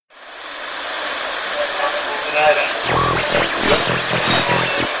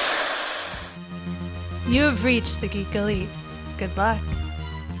You have reached the Geek Elite. Good luck.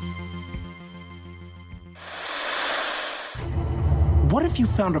 What if you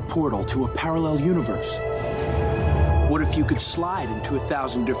found a portal to a parallel universe? What if you could slide into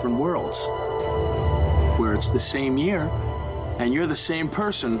 1,000 different worlds? Where it's the same year, and you're the same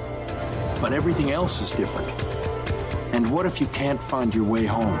person, but everything else is different. And what if you can't find your way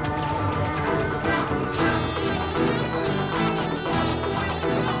home?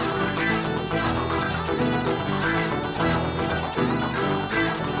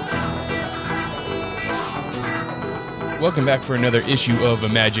 Welcome back for another issue of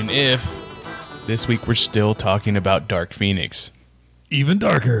Imagine If. This week we're still talking about Dark Phoenix. Even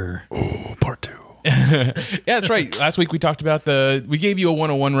darker. Oh, part 2. Yeah, that's right. Last week we talked about we gave you a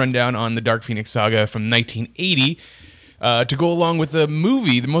 101 rundown on the Dark Phoenix saga from 1980 to go along with the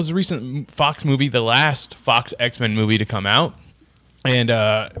movie, the most recent Fox movie, the last Fox X-Men movie to come out. And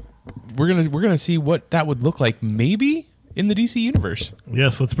we're gonna see what that would look like maybe in the DC universe.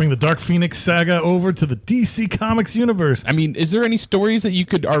 Yes, let's bring the Dark Phoenix saga over to the DC Comics universe. I mean, is there any stories that you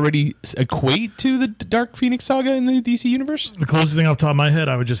could already equate to the Dark Phoenix saga in the DC universe? The closest thing off the top of my head,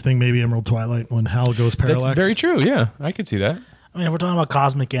 I would just think maybe Emerald Twilight when Hal goes parallax. That's very true. Yeah, I could see that. I mean, if we're talking about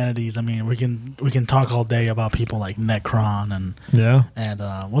cosmic entities, I mean, we can talk all day about people like Necron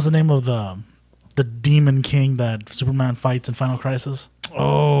and what's the name of the Demon King that Superman fights in Final Crisis?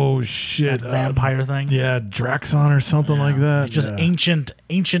 Oh shit! That vampire thing. Yeah, Draxon or something like that. Just ancient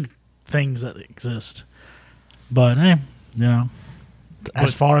things that exist. But hey,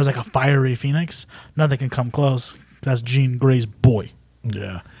 as far as like a fiery phoenix, nothing can come close. That's Jean Grey's boy.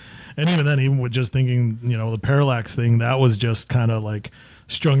 Yeah, and even then, even with just thinking, the parallax thing, that was just kind of like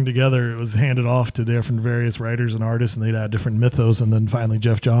strung together. It was handed off to different various writers and artists, and they'd add different mythos. And then finally,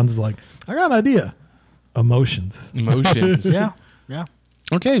 Jeff Johns is like, "I got an idea." Emotions. Yeah.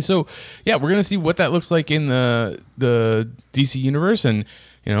 Okay, so yeah, we're gonna see what that looks like in the DC universe, and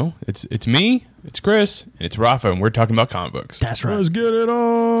it's me, it's Chris, and it's Rafa, and we're talking about comic books. That's right. Let's get it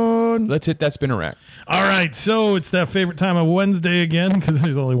on. Let's hit that spinner rack. All right, so it's that favorite time of Wednesday again, because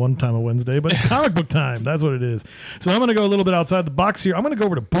there's only one time of Wednesday, but it's comic book time. That's what it is. So I'm going to go a little bit outside the box here. I'm going to go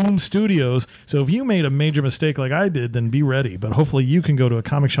over to Boom Studios. So if you made a major mistake like I did, then be ready. But hopefully you can go to a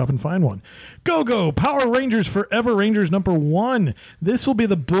comic shop and find one. Go, Power Rangers Forever Rangers #1. This will be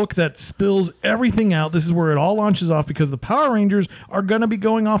the book that spills everything out. This is where it all launches off because the Power Rangers are going to be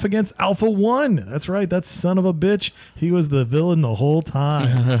going off against Alpha 1. That's right. That son of a bitch. He was the villain the whole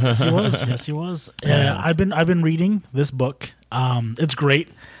time. Yes, he was. I've been reading this book. It's great.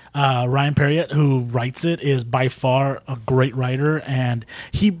 Ryan Perriott, who writes it, is by far a great writer, and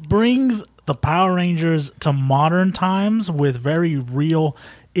he brings the Power Rangers to modern times with very real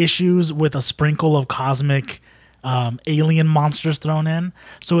issues with a sprinkle of cosmic alien monsters thrown in.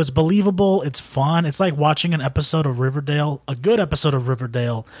 So it's believable. It's fun. It's like watching an episode of Riverdale, a good episode of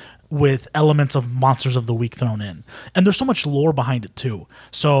Riverdale, with elements of Monsters of the Week thrown in. And there's so much lore behind it too.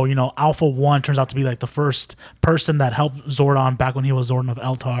 So, Alpha 1 turns out to be like the first person that helped Zordon back when he was Zordon of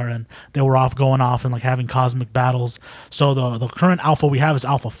Eltar, and they were going off and like having cosmic battles. So the current Alpha we have is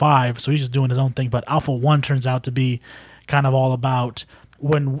Alpha 5, so he's just doing his own thing. But Alpha 1 turns out to be kind of all about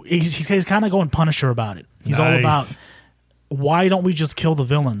when he's kind of going Punisher about it. He's all about, why don't we just kill the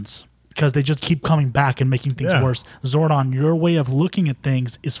villains? Because they just keep coming back and making things worse. Zordon, your way of looking at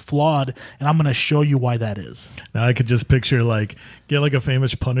things is flawed, and I'm going to show you why that is. Now I could just picture get a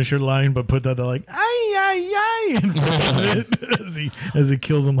famous Punisher line, but put that they're "ay in front of it as he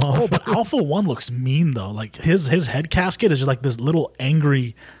kills them all. Oh, but Alpha 1 looks mean though. Like his head casket is just like this little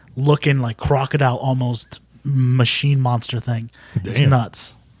angry looking like crocodile almost machine monster thing. Damn. It's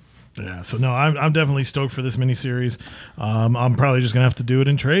nuts. Yeah, so no, I'm definitely stoked for this miniseries. I'm probably just going to have to do it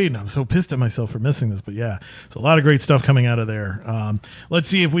in trade, and I'm so pissed at myself for missing this. But yeah, it's a lot of great stuff coming out of there. Let's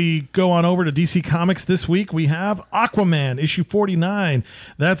see if we go on over to DC Comics this week. We have Aquaman, issue 49.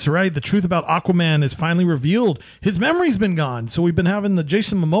 That's right, the truth about Aquaman is finally revealed. His memory's been gone, so we've been having the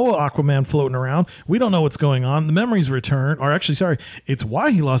Jason Momoa Aquaman floating around. We don't know what's going on. The memories return, or actually, sorry, it's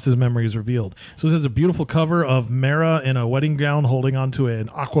why he lost his memory is revealed. So this is a beautiful cover of Mera in a wedding gown holding onto an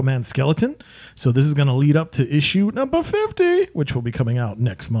Aquaman skeleton. So this is going to lead up to issue number 50, which will be coming out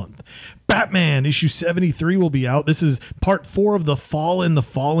next month. Batman issue 73 will be out. This is part 4 of The Fall and the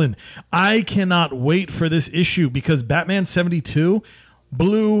Fallen. I cannot wait for this issue because Batman 72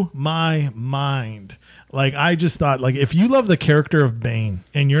 blew my mind. I just thought, if you love the character of Bane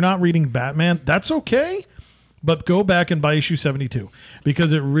and you're not reading Batman, that's okay. But go back and buy issue 72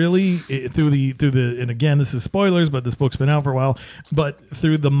 because through the and again, this is spoilers, but this book's been out for a while. But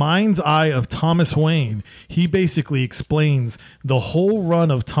through the mind's eye of Thomas Wayne, he basically explains the whole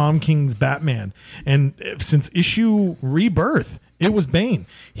run of Tom King's Batman. And since issue Rebirth, it was Bane.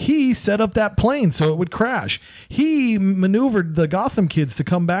 He set up that plane so it would crash. He maneuvered the Gotham kids to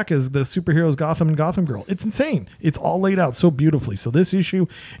come back as the superheroes Gotham and Gotham Girl. It's insane. It's all laid out so beautifully. So this issue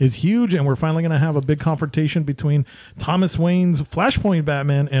is huge, and we're finally going to have a big confrontation between Thomas Wayne's Flashpoint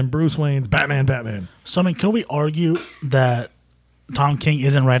Batman and Bruce Wayne's Batman. So, I mean, can we argue that Tom King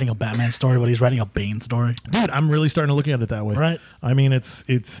isn't writing a Batman story, but he's writing a Bane story? Dude, I'm really starting to look at it that way. Right. I mean, it's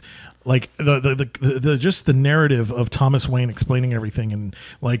like the just the narrative of Thomas Wayne explaining everything, and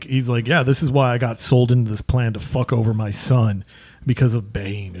like he's like, yeah, this is why I got sold into this plan to fuck over my son because of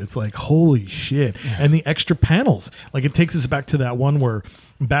Bane. It's like, holy shit. Yeah. And the extra panels, like it takes us back to that one where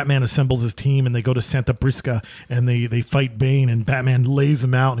Batman assembles his team and they go to Santa Brisca and they fight Bane, and Batman lays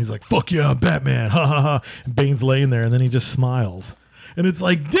him out and he's like, fuck yeah, I'm Batman, ha ha ha. And Bane's laying there and then he just smiles. And it's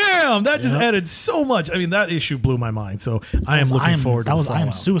like, damn, that just added so much. I mean, that issue blew my mind. So I am looking forward to that. I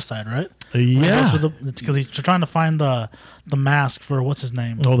Am Suicide, right? Yeah. Because he's trying to find the mask for what's his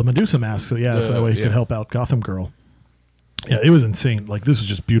name? Oh, the Medusa mask. So yeah, so that way he could help out Gotham Girl. Yeah, it was insane. Like, this was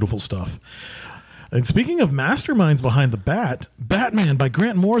just beautiful stuff. And speaking of masterminds behind the Batman by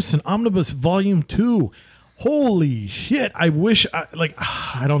Grant Morrison, Omnibus Volume 2. Holy shit. I wish,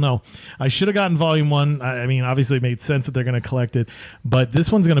 I don't know. I should have gotten Volume 1. I mean, obviously it made sense that they're going to collect it, but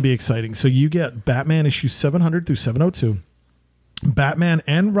this one's going to be exciting. So you get Batman issues 700 through 702. Batman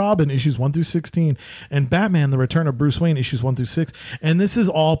and Robin issues 1 through 16, and Batman the Return of Bruce Wayne issues 1 through 6. And this is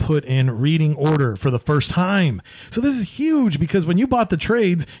all put in reading order for the first time. So this is huge because when you bought the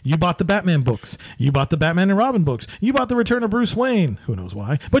trades, you bought the Batman books, you bought the Batman and Robin books, you bought the Return of Bruce Wayne, who knows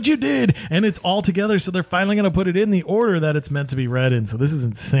why, but you did, and it's all together. So they're finally going to put it in the order that it's meant to be read in. So this is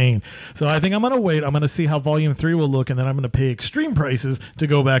insane. So I think I'm going to wait. I'm going to see how Volume 3 will look, and then I'm going to pay extreme prices to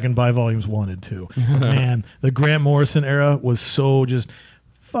go back and buy Volumes 1 and 2. Man, the Grant Morrison era was so just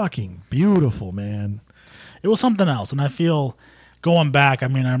fucking beautiful, man. It was something else, and I feel going back, I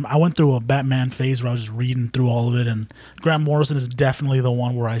mean, I went through a Batman phase where I was just reading through all of it, and Grant Morrison is definitely the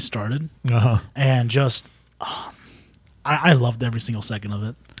one where I started. And just I loved every single second of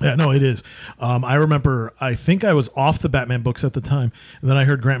it. Yeah, no, it is. I remember, I think I was off the Batman books at the time, and then I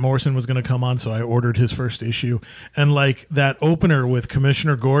heard Grant Morrison was going to come on, so I ordered his first issue. And like that opener with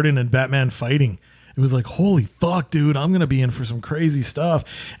Commissioner Gordon and Batman fighting, it was like, holy fuck, dude, I'm going to be in for some crazy stuff.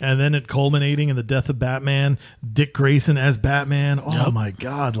 And then it culminating in the death of Batman, Dick Grayson as Batman. Oh, my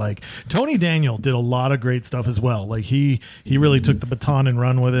God. Like, Tony Daniel did a lot of great stuff as well. Like, he really took the baton and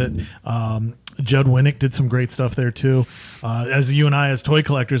run with it. Judd Winnick did some great stuff there, too. As you and I, as toy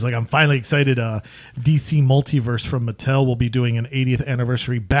collectors, like, I'm finally excited. DC Multiverse from Mattel will be doing an 80th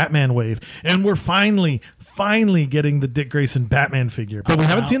anniversary Batman wave. And we're finally getting the Dick Grayson Batman figure. But we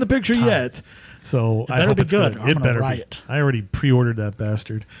haven't seen the picture yet. So I hope it's good. It better be. I already pre-ordered that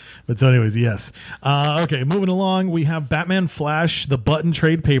bastard. But so anyways, yes. Okay, moving along, we have Batman Flash, the button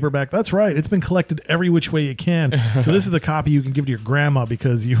trade paperback. That's right. It's been collected every which way you can. So this is the copy you can give to your grandma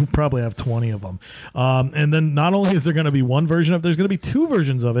because you probably have 20 of them. And then not only is there going to be one version of it, there's going to be two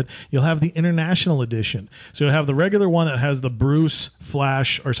versions of it. You'll have the international edition. So you'll have the regular one that has the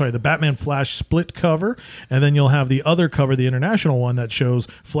the Batman Flash split cover. And then you'll have the other cover, the international one that shows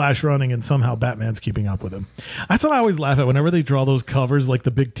Flash running and somehow Batman's keeping up with him. That's what I always laugh at whenever they draw those covers, like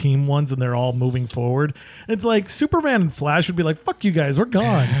the big team ones, and they're all moving forward. It's like Superman and Flash would be like, "Fuck you guys, we're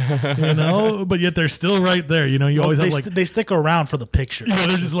gone," you know. But yet they're still right there. You know, you always have they stick around for the picture. Yeah,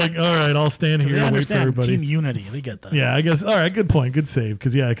 they're just like, all right, I'll stand here and wait for everybody. Team unity, they get that. Yeah, I guess. All right, good point, good save.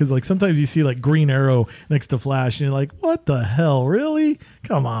 Because like sometimes you see like Green Arrow next to Flash, and you're like, what the hell, really?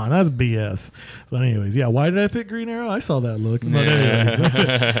 Come on, that's BS. So, anyways, yeah, why did I pick Green Arrow? I saw that look. But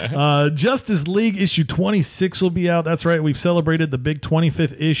anyways, Justice League issue 26 will be out. That's right. We've celebrated the big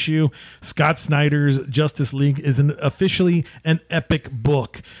 25th issue. Scott Snyder's Justice League is officially an epic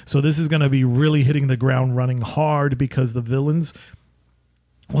book. So this is going to be really hitting the ground running hard because the villains,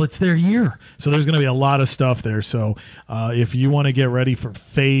 well, it's their year. So there's going to be a lot of stuff there. So if you want to get ready for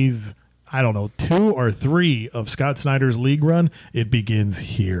phase 2 or 3 of Scott Snyder's League run, it begins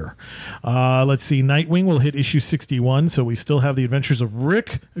here. Let's see. Nightwing will hit issue 61, so we still have the adventures of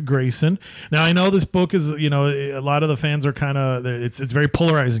Rick Grayson. Now, I know this book is, a lot of the fans are kind of, it's very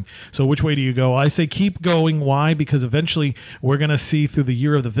polarizing. So which way do you go? I say keep going. Why? Because eventually we're going to see through the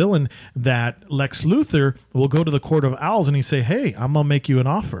year of the villain that Lex Luthor will go to the Court of Owls and he say, hey, I'm going to make you an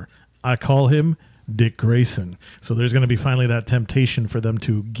offer. I call him Dick Grayson. So there's going to be finally that temptation for them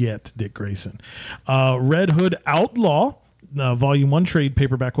to get Dick Grayson. Red Hood Outlaw. Volume 1 trade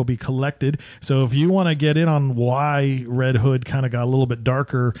paperback will be collected. So if you want to get in on why Red Hood kind of got a little bit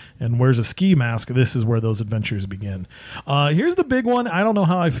darker and wears a ski mask, this is where those adventures begin. Here's the big one. I don't know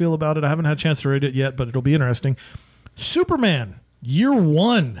how I feel about it. I haven't had a chance to read it yet, but it'll be interesting. Superman, Year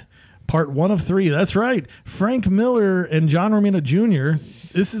 1, Part 1 of 3. That's right. Frank Miller and John Romita Jr.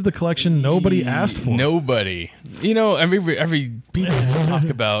 This is the collection nobody asked for. Nobody. Every people talk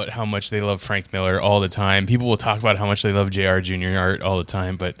about how much they love Frank Miller all the time. People will talk about how much they love JR Jr. art all the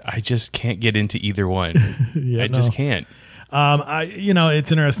time, but I just can't get into either one. Just can't.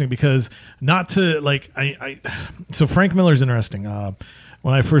 It's interesting because so Frank Miller's interesting.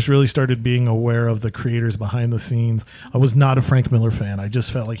 When I first really started being aware of the creators behind the scenes, I was not a Frank Miller fan. I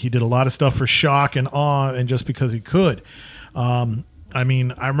just felt like he did a lot of stuff for shock and awe and just because he could. I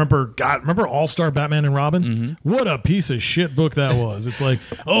remember All-Star Batman and Robin? Mm-hmm. What a piece of shit book that was. It's like,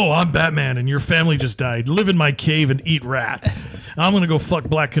 oh, I'm Batman and your family just died. Live in my cave and eat rats. I'm going to go fuck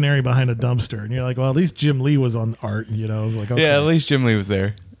Black Canary behind a dumpster. And you're like, well, at least Jim Lee was on art. I was like, okay. Yeah, at least Jim Lee was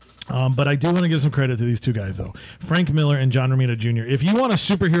there. But I do want to give some credit to these two guys, though. Frank Miller and John Romita Jr. If you want a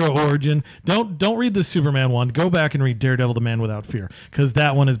superhero origin, don't read the Superman one. Go back and read Daredevil, the Man Without Fear, because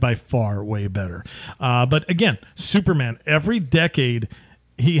that one is by far way better. But again, Superman, every decade,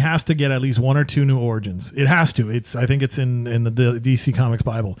 he has to get at least one or two new origins. It has to. I think it's in the DC Comics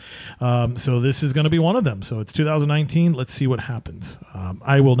Bible. So this is going to be one of them. So it's 2019. Let's see what happens.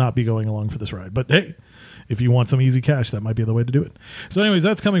 I will not be going along for this ride. But hey, if you want some easy cash, that might be the way to do it. So anyways,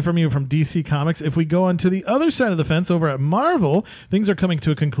 that's coming from you from DC Comics. If we go on to the other side of the fence over at Marvel, things are coming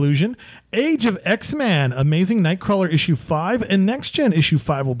to a conclusion. Age of X-Man, Amazing Nightcrawler issue 5 and Next Gen issue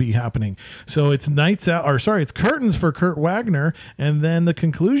 5 will be happening. So it's it's curtains for Kurt Wagner, and then the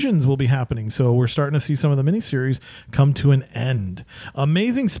conclusions will be happening. So we're starting to see some of the miniseries come to an end.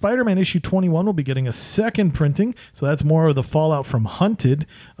 Amazing Spider-Man issue 21 will be getting a second printing. So that's more of the fallout from Hunted.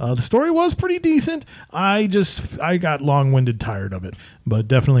 The story was pretty decent. I got long-winded tired of it, but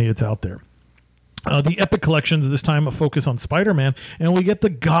definitely it's out there. The Epic Collections this time a focus on Spider-Man, and we get the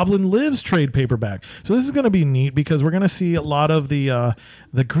Goblin Lives trade paperback. So this is going to be neat because we're going to see a lot of the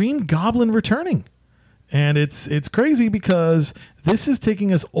Green Goblin returning. And it's crazy because this is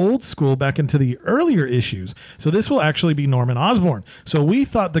taking us old school back into the earlier issues. So this will actually be Norman Osborn. So we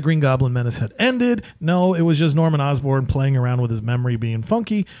thought the Green Goblin menace had ended. No, it was just Norman Osborn playing around with his memory being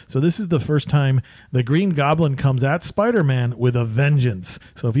funky. So this is the first time the Green Goblin comes at Spider-Man with a vengeance.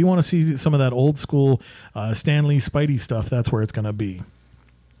 So if you want to see some of that old school Stan Lee Spidey stuff, that's where it's going to be.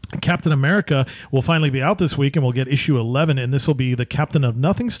 Captain America will finally be out this week, and we'll get issue 11, and this will be the Captain of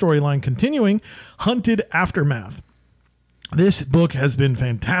Nothing storyline continuing, Hunted Aftermath. This book has been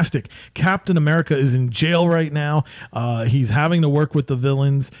fantastic. Captain America is in jail right now. He's having to work with the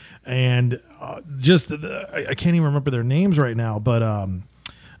villains, and I can't even remember their names right now, but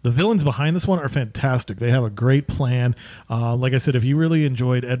the villains behind this one are fantastic. They have a great plan. Like I said, if you really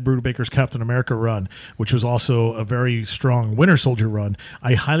enjoyed Ed Brubaker's Captain America run, which was also a very strong Winter Soldier run,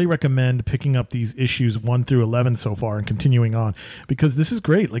 I highly recommend picking up these issues 1 through 11 so far and continuing on, because this is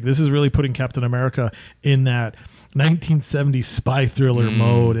great. Like, this is really putting Captain America in that 1970s spy thriller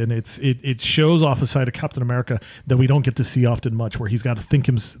mode, and it shows off a side of Captain America that we don't get to see often much, where he's got to think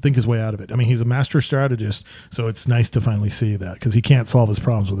his way out of it. I mean, he's a master strategist, so it's nice to finally see that, because he can't solve his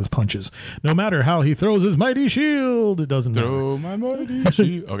problems with his punches. No matter how he throws his mighty shield, it doesn't matter. Throw my mighty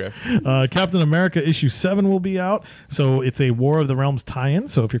shield. Okay. Captain America issue 7 will be out, so it's a War of the Realms tie-in.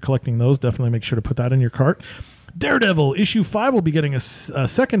 So if you're collecting those, definitely make sure to put that in your cart. Daredevil issue 5 will be getting a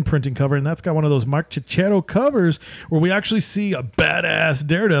second printing cover, and that's got one of those Mark Cicchetto covers where we actually see a badass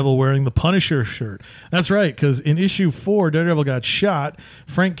Daredevil wearing the Punisher shirt. That's right, because in issue 4, Daredevil got shot.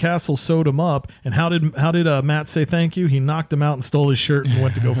 Frank Castle sewed him up, and how did Matt say thank you? He knocked him out and stole his shirt and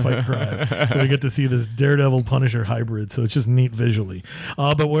went to go fight crime. So we get to see this Daredevil Punisher hybrid. So it's just neat visually.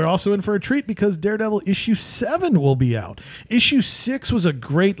 But we're also in for a treat because Daredevil issue 7 will be out. Issue 6 was a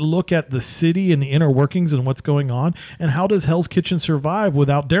great look at the city and the inner workings and what's going on, and how does Hell's Kitchen survive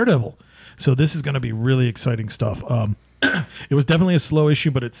without Daredevil. So this is going to be really exciting stuff. It was definitely a slow issue,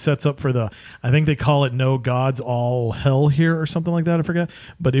 but it sets up for I think they call it No Gods All Hell here or something like that, I forget,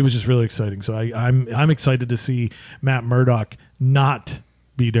 but it was just really exciting. So I'm excited to see Matt Murdock not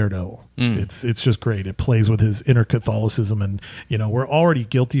be Daredevil. It's just great. It plays with his inner Catholicism, and we're already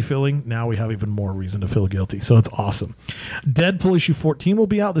guilty feeling. Now we have even more reason to feel guilty. So it's awesome. Deadpool issue 14 will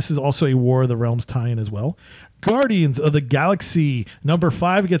be out. This is also a War of the Realms tie-in as well. Guardians of the Galaxy number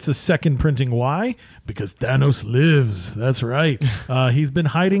 5 gets a second printing. Why? Because Thanos lives. That's right. He's been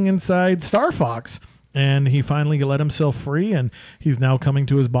hiding inside Star Fox, and he finally let himself free, and he's now coming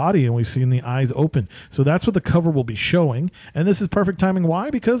to his body, and we've seen the eyes open. So that's what the cover will be showing. And this is perfect timing. Why?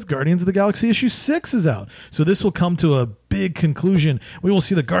 Because Guardians of the Galaxy issue 6 is out. So this will come to a big conclusion. We will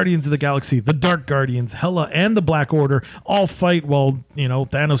see the Guardians of the Galaxy, the Dark Guardians, Hela, and the Black Order all fight while,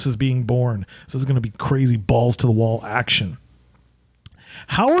 Thanos is being born. So it's going to be crazy balls to the wall action.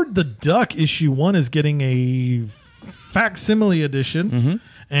 Howard the Duck issue 1 is getting a facsimile edition. Mm-hmm.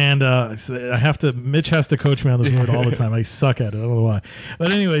 And Mitch has to coach me on this word all the time. I suck at it. I don't know why.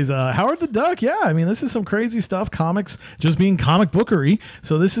 But anyways, Howard the Duck, this is some crazy stuff. Comics just being comic bookery.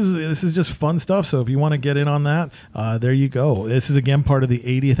 So this is just fun stuff. So if you want to get in on that, there you go. This is again part of the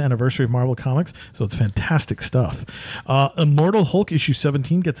 80th anniversary of Marvel Comics. So it's fantastic stuff. Immortal Hulk issue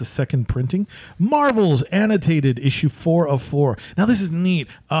 17 gets a second printing. Marvel's Annotated issue 4 of 4. Now this is neat.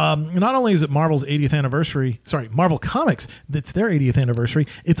 Not only is it Marvel's 80th anniversary, Marvel Comics, it's their 80th anniversary.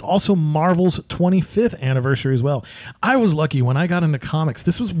 It's also Marvel's 25th anniversary as well. I was lucky when I got into comics.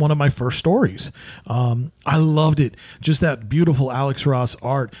 This was one of my first stories. I loved it. Just that beautiful Alex Ross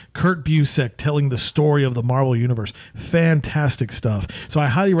art. Kurt Busiek telling the story of the Marvel Universe. Fantastic stuff. So I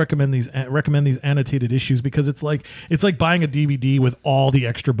highly recommend these annotated issues because it's like buying a DVD with all the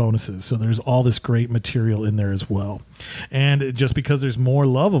extra bonuses. So there's all this great material in there as well. And just because there's more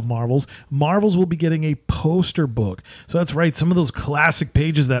love of Marvels will be getting a poster book. So that's right. Some of those classic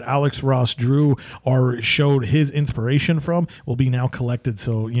pages that Alex Ross drew or showed his inspiration from will be now collected.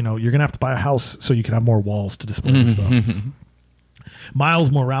 So, you're going to have to buy a house so you can have more walls to display this stuff.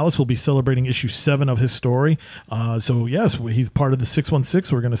 Miles Morales will be celebrating issue 7 of his story. So, yes, he's part of the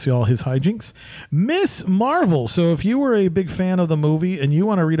 616. We're going to see all his hijinks. Miss Marvel. So, if you were a big fan of the movie and you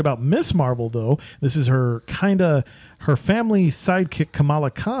want to read about Miss Marvel, though, this is her family sidekick, Kamala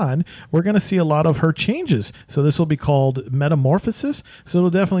Khan. We're going to see a lot of her changes. So this will be called Metamorphosis. So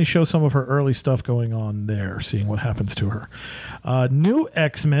it'll definitely show some of her early stuff going on there, seeing what happens to her. New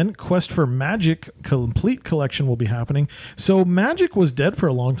X-Men Quest for Magic complete collection will be happening. So Magic was dead for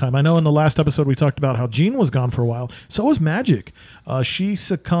a long time. I know in the last episode we talked about how Jean was gone for a while. So was Magic. She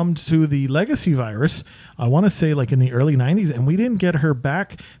succumbed to the legacy virus, I want to say like in the early 90s, and we didn't get her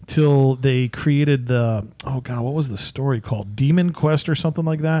back till they created what was the story called? Demon Quest or something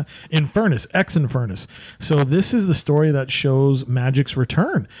like that? Infernus, X-Infernus. So this is the story that shows Magic's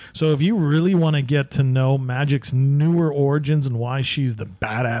return. So if you really want to get to know Magic's newer origins and why she's the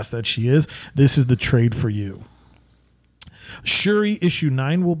badass that she is, this is the trade for you. Shuri issue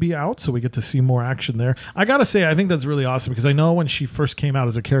 9 will be out, so we get to see more action there. I gotta say, I think that's really awesome because I know when she first came out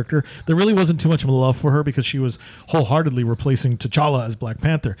as a character, there really wasn't too much of a love for her because she was wholeheartedly replacing T'Challa as Black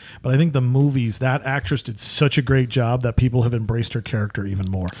Panther. But I think the movies, that actress did such a great job that people have embraced her character even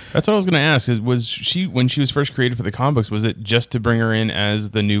more. That's what I was going to ask. Was she, when she was first created for the comic books, was it just to bring her in as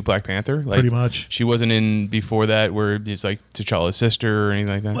the new Black Panther? Like, pretty much. She wasn't in before that where it's like T'Challa's sister or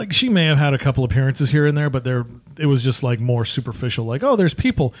anything like that? Like, she may have had a couple appearances here and there, but it was just like more superficial, like, oh, there's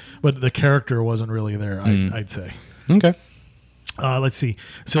people, but the character wasn't really there, I'd say. Okay. Let's see.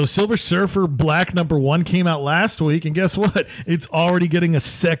 So Silver Surfer Black #1 came out last week, and guess what? It's already getting a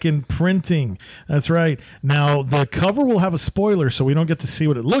second printing. That's right. Now, the cover will have a spoiler, so we don't get to see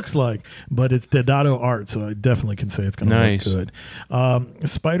what it looks like, but it's Deodato art, so I definitely can say it's going to look good.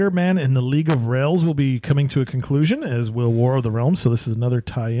 Spider-Man and the League of Rails will be coming to a conclusion, as will War of the Realms, so this is another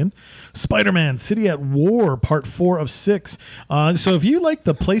tie-in. Spider-Man City at War, Part 4 of 6. So if you like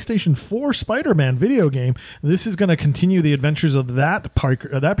the PlayStation 4 Spider-Man video game, this is going to continue the adventures of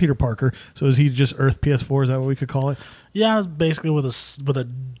that Peter Parker. So is he just Earth PS4? Is that what we could call it? Yeah, basically with a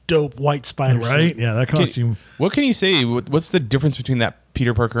dope white spider right? suit. Yeah, that costume. What can you say? What's the difference between that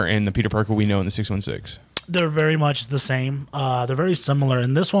Peter Parker and the Peter Parker we know in the 616? They're very much the same. They're very similar.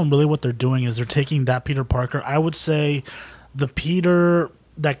 In this one, really what they're doing is they're taking that Peter Parker. I would say the Peter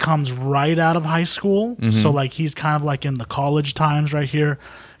that comes right out of high school. Mm-hmm. So like he's kind of like in the college times right here,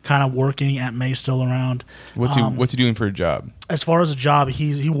 kind of working. Aunt May still around. What's he doing for a job? As far as a job,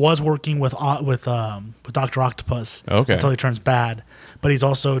 he was working with Dr. Octopus until he turns bad. But he's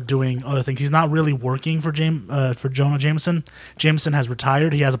also doing other things. He's not really working for Jonah Jameson. Jameson has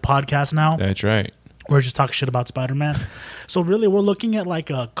retired. He has a podcast now. That's right. we're just talking shit about Spider-Man. So really, we're looking at like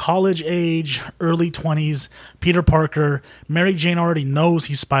a college age, early 20s Peter Parker. Mary Jane already knows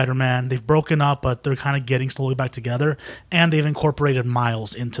he's Spider-Man. They've broken up, but they're kind of getting slowly back together. And they've incorporated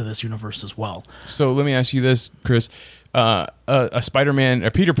Miles into this universe as well. So let me ask you this, Chris. A Spider-Man,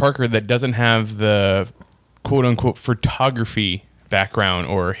 a Peter Parker that doesn't have the quote-unquote photography background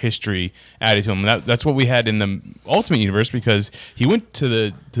or history added to him. That's what we had in the Ultimate Universe, because he went to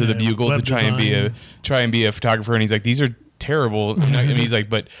the Bugle to try and be a photographer, and he's like, these are terrible. And he's like,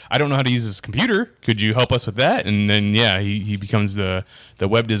 but I don't know how to use this computer. Could you help us with that? And then he becomes the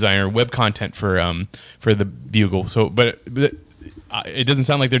web designer, web content for the Bugle. So, but it doesn't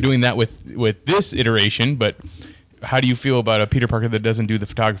sound like they're doing that with this iteration. But how do you feel about a Peter Parker that doesn't do the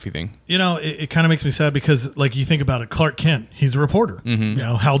photography thing? It kind of makes me sad because, like, you think about it, Clark Kent, he's a reporter.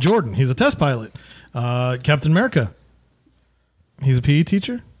 Hal Jordan, he's a test pilot. Captain America, he's a PE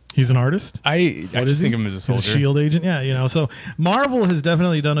teacher. He's an artist. I just think of him as a soldier. He's a SHIELD agent. Yeah, So Marvel has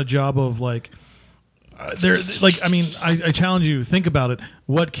definitely done a job of like. I challenge you. Think about it.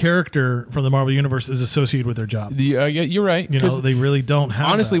 What character from the Marvel Universe is associated with their job? Yeah, you're right. They really don't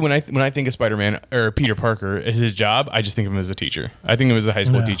have. Honestly, that. when I think of Spider-Man or Peter Parker as his job, I just think of him as a teacher. I think of him as a high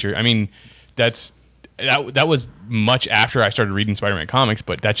school teacher. I mean, that was much after I started reading Spider-Man comics,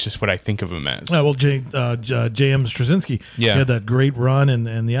 but that's just what I think of him as. Yeah, well, J.M. Straczynski, he had that great run, and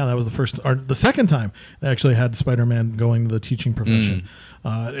that was the second time they actually had Spider-Man going to the teaching profession.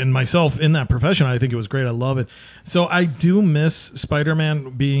 And myself in that profession, I think it was great. I love it. So I do miss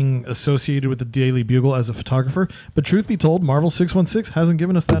Spider-Man being associated with the Daily Bugle as a photographer. But truth be told, Marvel 616 hasn't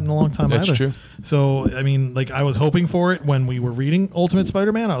given us that in a long time either. That's true. So, I mean, like, I was hoping for it when we were reading Ultimate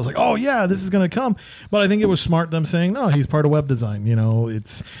Spider-Man. I was like, oh, yeah, this is going to come. But I think it was smart them saying, no, he's part of web design.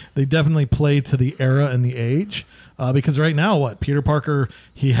 They definitely play to the era and the age. Because right now, Peter Parker,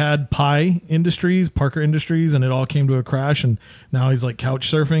 he had Parker Industries, and it all came to a crash, and now he's like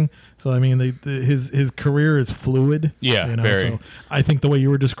couch surfing. So I mean, his career is fluid. Yeah, very. So I think the way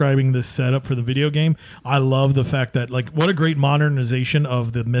you were describing this setup for the video game, I love the fact that, like, what a great modernization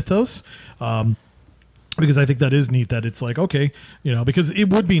of the mythos. Because I think that is neat that it's like, okay, because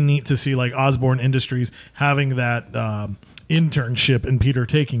it would be neat to see like Osborn Industries having that internship and Peter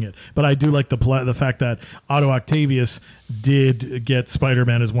taking it. But I do like the fact that Otto Octavius did get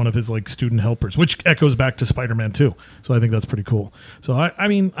Spider-Man as one of his like student helpers, which echoes back to Spider-Man 2. So I think that's pretty cool. So I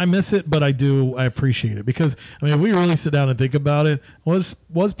mean, I miss it, but I appreciate it because if we really sit down and think about it, was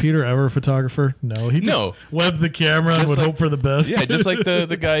Peter ever a photographer? No, he just webbed the camera and would hope for the best. Yeah, just like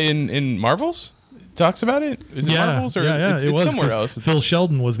the guy in Marvels talks about it. Is it Marvels or it was somewhere else? Phil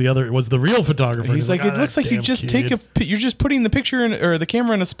Sheldon was the real photographer. He's like, it looks like you just you're just putting the picture or the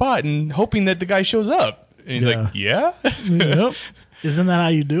camera in a spot and hoping that the guy shows up. And he's like, yeah. Yep. Isn't that how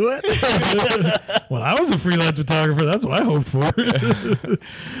you do it? When I was a freelance photographer, that's what I hoped for.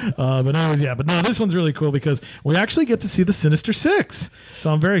 But no, this one's really cool because we actually get to see the Sinister Six.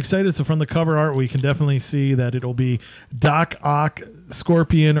 So I'm very excited. So from the cover art, we can definitely see that it'll be Doc Ock,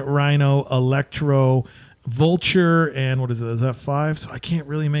 Scorpion, Rhino, Electro, Vulture, and what is it? Is that 5? So I can't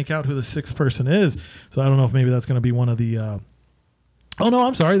really make out who the sixth person is. So I don't know if maybe that's going to be one of the... Oh, no,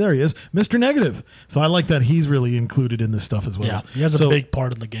 I'm sorry. There he is. Mr. Negative. So I like that he's really included in this stuff as well. Yeah, he has a big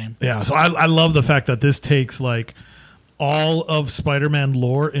part in the game. Yeah, so I love the fact that this takes like all of Spider-Man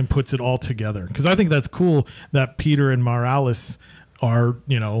lore and puts it all together. Because I think that's cool that Peter and Morales are,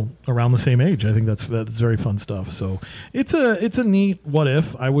 around the same age. I think that's very fun stuff. So it's a neat what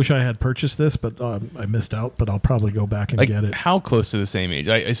if. I wish I had purchased this, but I missed out. But I'll probably go back and get it. How close to the same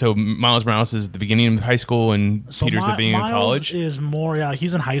age? So Miles Morales is the beginning of high school, and Peter's the beginning of college. Miles is more. Yeah,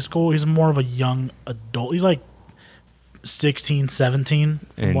 he's in high school. He's more of a young adult. He's like 16, 17.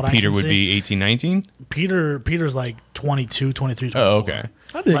 And what Peter I can would see. be 18, 19? Peter's like 22, 23, 24. Oh, okay.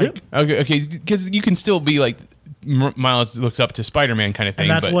 I dig it. Okay, because you can still be like Miles looks up to Spider-Man kind of thing.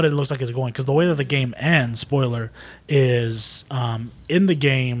 And that's what it looks like it's going. Because the way that the game ends, spoiler, is in the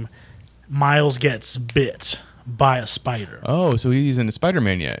game, Miles gets bit by a spider. Oh, so he's into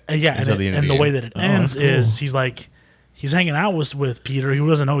Spider-Man yet? Yeah, and the way that it ends is he's hanging out with Peter, who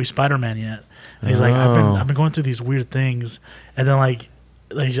doesn't know he's Spider-Man yet. And he's like, I've been going through these weird things, and then like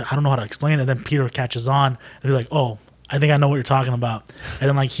he's like, I don't know how to explain it. And then Peter catches on, and they're like, oh, I think I know what you're talking about. And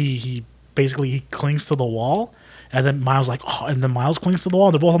then like he basically clings to the wall. And then Miles Miles clings to the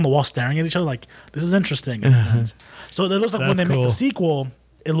wall. They're both on the wall staring at each other like, this is interesting. So it looks like when they make the sequel,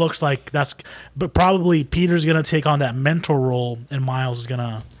 it looks like but probably Peter's going to take on that mentor role and Miles is going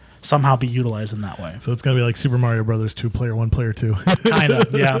to somehow be utilized in that way. So it's gonna be like Super Mario Brothers 2 player 1 player 2. Kind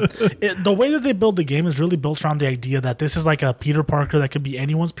of, yeah. The way that they build the game is really built around the idea that this is like a Peter Parker that could be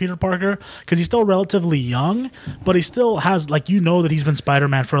anyone's Peter Parker, because he's still relatively young, but he still has, like, that he's been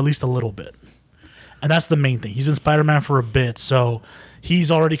Spider-Man for at least a little bit. And that's the main thing. He's been Spider-Man for a bit, so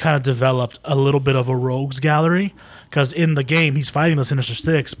he's already kind of developed a little bit of a rogues gallery, because in the game he's fighting the Sinister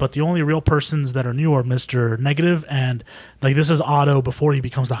Six, but the only real persons that are new are Mr. Negative, and like this is Otto before he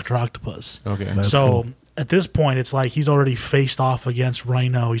becomes Dr. Octopus. Okay. That's So cool. at this point, it's like he's already faced off against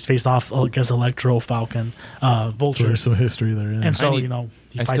Rhino. He's faced off against Electro, Falcon, So Vulture. there's some history there. Yeah. And so, I he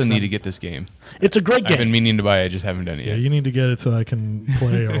still fights need them. to get this game. It's a great I've been game. meaning to buy it. I just haven't done it Yeah, yet. you need to get it so I can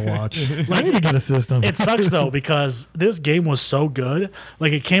play or watch. I need to get a system. It sucks though, because this game was so good.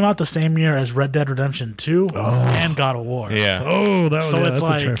 Like, it came out the same year as Red Dead Redemption 2 and God of War. Yeah. Oh, that was So it's that's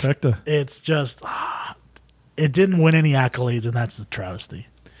like a trifecta. it's just it didn't win any accolades, and that's the travesty.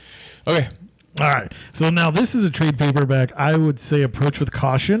 Okay. All right. So now this is a trade paperback. I would say approach with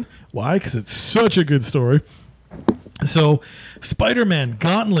caution. Why? Because it's such a good story. So, Spider-Man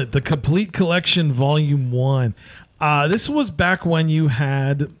Gauntlet, the Complete Collection, Volume 1. This was back when you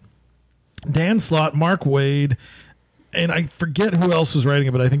had Dan Slott, Mark Waid, and I forget who else was writing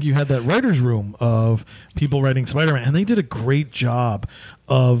it, but I think you had that writer's room of people writing Spider-Man, and they did a great job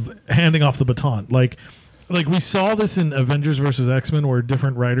of handing off the baton. Like we saw this in Avengers versus X-Men, where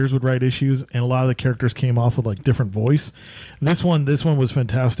different writers would write issues, and a lot of the characters came off with like different voice. This one was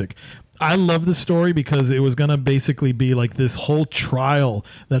fantastic. I love this story because it was going to basically be like this whole trial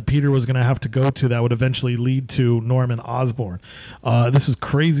that Peter was going to have to go to that would eventually lead to Norman Osborn. This is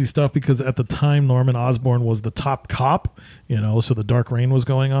crazy stuff because at the time Norman Osborn was the top cop, so the Dark Reign was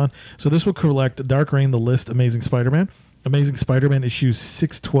going on. So this will collect Dark Reign, The List, Amazing Spider-Man, Amazing Spider-Man issues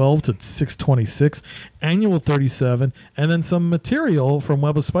 612 to 626, Annual 37, and then some material from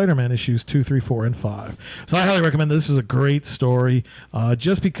Web of Spider-Man issues 2, 3, 4, and 5. So I highly recommend this. This is a great story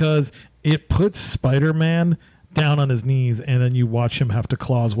just because it puts Spider-Man down on his knees, and then you watch him have to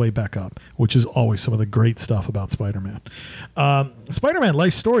claw his way back up, which is always some of the great stuff about Spider-Man. Spider-Man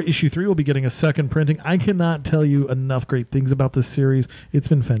Life Story issue 3 will be getting a second printing. I cannot tell you enough great things about this series. It's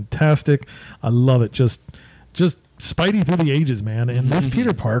been fantastic. I love it. Just Spidey through the ages, man. And this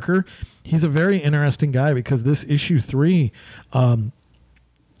Peter Parker, he's a very interesting guy because this issue 3,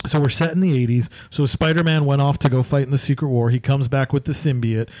 so we're set in the 80s. So Spider-Man went off to go fight in the Secret War. He comes back with the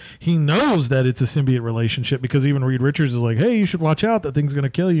symbiote. He knows that it's a symbiote relationship because even Reed Richards is like, hey, you should watch out. That thing's going to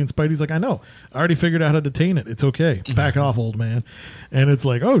kill you. And Spidey's like, I know. I already figured out how to detain it. It's okay. Back off, old man. And it's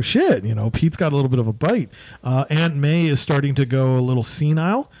like, oh, shit. Pete's got a little bit of a bite. Aunt May is starting to go a little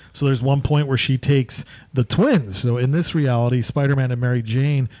senile. So there's one point where she takes the twins. So in this reality, Spider-Man and Mary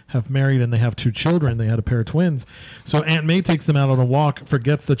Jane have married and they have 2 children. They had a pair of twins. So Aunt May takes them out on a walk,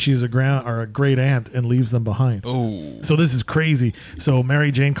 forgets that she's a great aunt, and leaves them behind. Oh. So this is crazy. So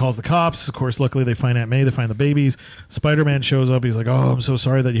Mary Jane calls the cops. Of course, luckily they find Aunt May. They find the babies. Spider-Man shows up. He's like, oh, I'm so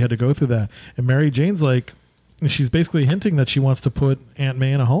sorry that you had to go through that. And Mary Jane's like, she's basically hinting that she wants to put Aunt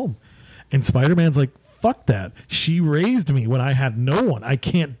May in a home. And Spider-Man's like, fuck that. She raised me when I had no one. I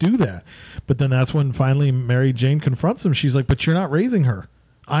can't do that. But then that's when finally Mary Jane confronts him. She's like, but you're not raising her.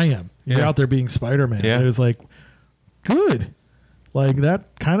 I am. You're Yeah. out there being Spider-Man. Yeah. And it was like, good. Like,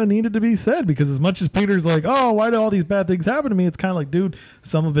 that kind of needed to be said because as much as Peter's like, oh, why do all these bad things happen to me? It's kind of like, dude,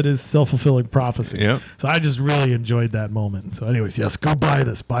 some of it is self-fulfilling prophecy. Yep. So I just really enjoyed that moment. So anyways, yes, go buy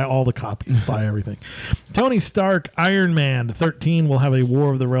this. Buy all the copies. Buy everything. Tony Stark, Iron Man 13 will have a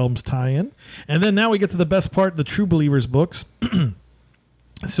War of the Realms tie-in. And then now we get to the best part, the True Believers books.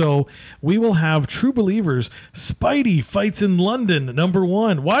 So we will have True Believers, Spidey Fights in London,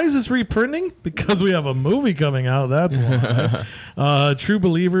 #1. Why is this reprinting? Because we have a movie coming out. That's why. True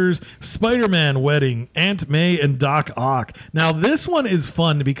Believers, Spider-Man Wedding, Aunt May and Doc Ock. Now this one is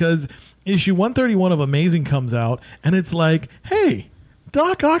fun because issue 131 of Amazing comes out and it's like, hey,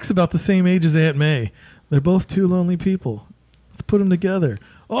 Doc Ock's about the same age as Aunt May. They're both 2 lonely people. Let's put them together.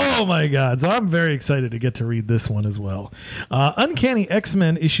 Oh my God. So I'm very excited to get to read this one as well. Uncanny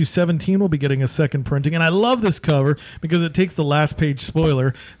X-Men issue 17 will be getting a second printing. And I love this cover because it takes the last page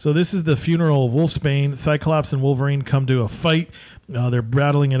spoiler. So this is the funeral of Wolfsbane. Cyclops and Wolverine come to a fight. They're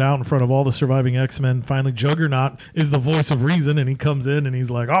battling it out in front of all the surviving X-Men. Finally, Juggernaut is the voice of reason, and he comes in and he's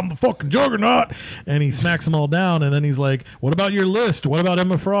like, I'm the fucking Juggernaut. And he smacks them all down. And then he's like, what about your list? What about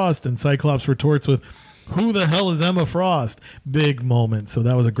Emma Frost? And Cyclops retorts with, Who the hell is Emma Frost? Big moment. So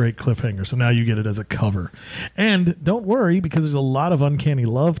that was a great cliffhanger. So now you get it as a cover. And don't worry, because there's a lot of Uncanny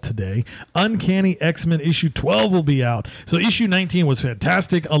love today. Uncanny X-Men issue 12 will be out. So issue 19 was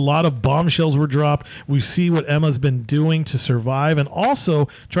fantastic. A lot of bombshells were dropped. We see what Emma's been doing to survive and also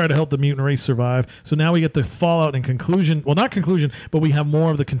try to help the mutant race survive. So now we get the fallout and conclusion. Well, not conclusion, but we have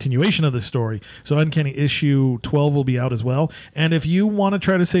more of the continuation of the story. So Uncanny issue 12 will be out as well. And if you want to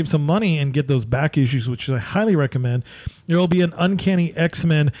try to save some money and get those back issues, which I highly recommend, there will be an Uncanny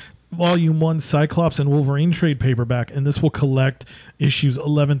X-Men Volume 1 Cyclops and Wolverine trade paperback, and this will collect issues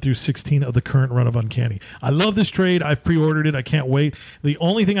 11 through 16 of the current run of Uncanny. I love this trade. I've pre-ordered it. I can't wait. The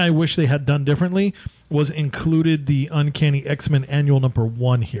only thing I wish they had done differently was included the Uncanny X-Men Annual number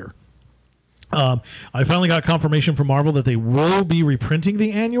 1 here. I finally got confirmation from Marvel that they will be reprinting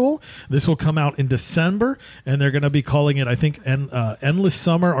the annual. This will come out in December, and they're going to be calling it, I think, Endless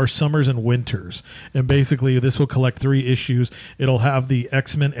Summer or Summers and Winters. And basically, this will collect 3 issues. It'll have the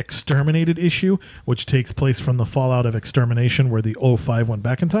X-Men Exterminated issue, which takes place from the fallout of Extermination, where the 05 went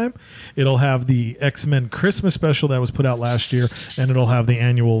back in time. It'll have the X-Men Christmas special that was put out last year, and it'll have the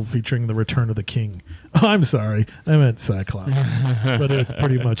annual featuring the Return of the King. I'm sorry, I meant Cyclops, but it's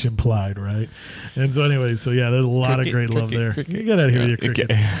pretty much implied, right? And so anyway, so yeah, there's a lot of great love there. You get out of here with your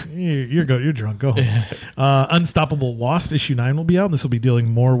crickets. You're drunk. Go home. Unstoppable Wasp issue 9 will be out. This will be dealing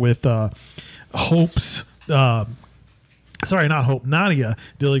more with Hope's. Sorry, not Hope. Nadia,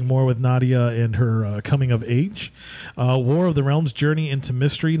 dealing more with Nadia and her coming of age. War of the Realms Journey into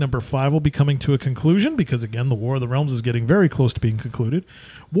Mystery number 5 will be coming to a conclusion because, again, the War of the Realms is getting very close to being concluded.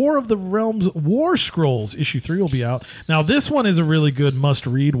 War of the Realms War Scrolls issue 3 will be out. Now, this one is a really good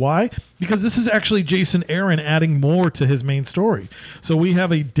must-read. Why? Because this is actually Jason Aaron adding more to his main story. So we have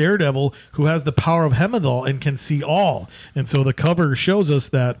a Daredevil who has the power of Heimdall and can see all. And so the cover shows us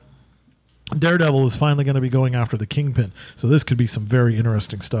that Daredevil is finally going to be going after the Kingpin. So this could be some very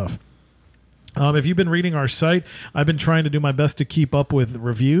interesting stuff. If you've been reading our site, I've been trying to do my best to keep up with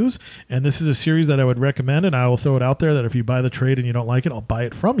reviews, and this is a series that I would recommend, and I will throw it out there that if you buy the trade and you don't like it, I'll buy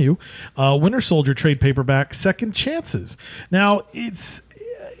it from you. Winter Soldier trade paperback, Second Chances. Now, it's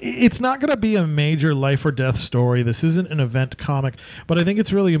not going to be a major life or death story. This isn't an event comic, but I think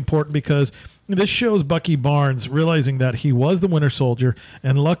it's really important because this shows Bucky Barnes realizing that he was the Winter Soldier,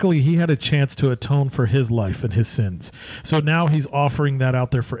 and luckily he had a chance to atone for his life and his sins. So now he's offering that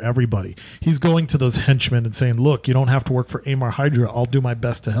out there for everybody. He's going to those henchmen and saying, look, you don't have to work for Amar Hydra. I'll do my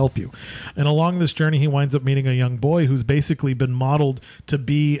best to help you. And along this journey, he winds up meeting a young boy who's basically been modeled to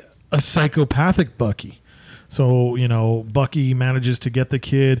be a psychopathic Bucky. So, Bucky manages to get the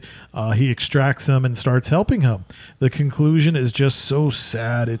kid. He extracts him and starts helping him. The conclusion is just so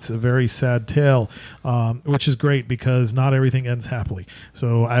sad. It's a very sad tale, which is great because not everything ends happily.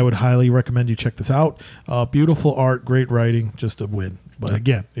 So I would highly recommend you check this out. Beautiful art, great writing, just a win. But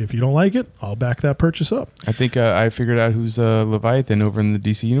again, if you don't like it, I'll back that purchase up. I think I figured out who's Leviathan over in the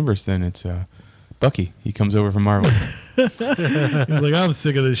DC universe then. It's Bucky. He comes over from Marvel. He's like, I'm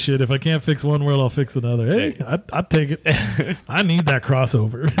sick of this shit. If I can't fix one world, I'll fix another. Hey, I'd take it. I need that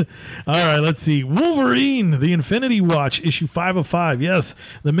crossover. All right, let's see. Wolverine, The Infinity Watch, issue 5 of 5. Yes,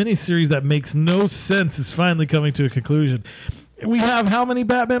 the miniseries that makes no sense is finally coming to a conclusion. We have how many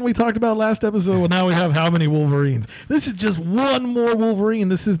Batman we talked about last episode? Well, now we have how many Wolverines? This is just one more Wolverine.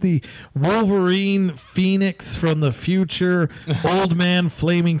 This is the Wolverine Phoenix from the future. Old man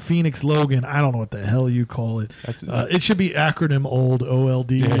Flaming Phoenix Logan. I don't know what the hell you call it. It should be acronym OLD,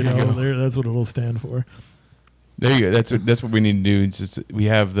 O-L-D. That's what it'll stand for. There you go. That's what we need to do. It's just, we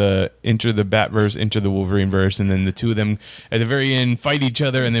have the enter the Batverse, enter the Wolverine verse, and then the two of them at the very end fight each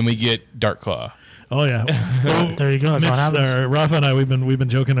other, and then we get Dark Claw. Oh yeah, well, there you go. That's what happens. Rafa and I, we've been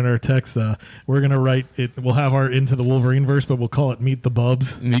joking in our text. We're gonna write it. We'll have our Into the Wolverine verse, but we'll call it Meet the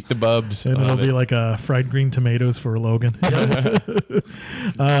Bubs. Meet the Bubs, and it'll be like fried green tomatoes for Logan.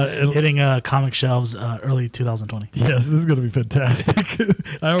 Hitting comic shelves early 2020. Yes, this is gonna be fantastic.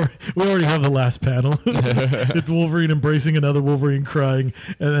 We already have the last panel. It's Wolverine embracing another Wolverine, crying,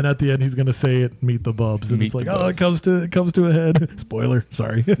 and then at the end he's gonna say it, Meet the Bubs, and it's like, oh, it comes to a head. Spoiler,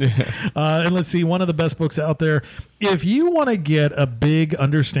 sorry. And let's see, one of the best books out there. If you want to get a big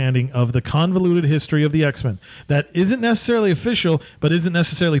understanding of the convoluted history of the X-Men that isn't necessarily official, but isn't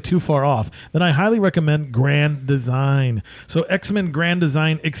necessarily too far off, then I highly recommend Grand Design. So X-Men Grand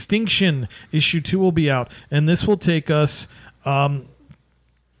Design Extinction issue 2 will be out, and this will take us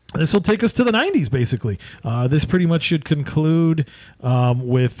this will take us to the 90s, basically. This pretty much should conclude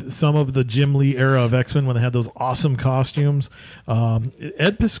with some of the Jim Lee era of X-Men when they had those awesome costumes.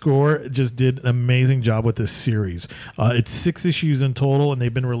 Ed Piscor just did an amazing job with this series. It's 6 issues in total, and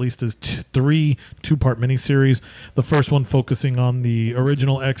they've been released as 3 two-part miniseries. The first one focusing on the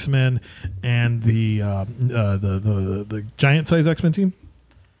original X-Men and the giant-size X-Men team.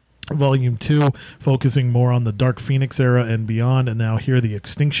 Volume 2 focusing more on the Dark Phoenix era and beyond, and now here the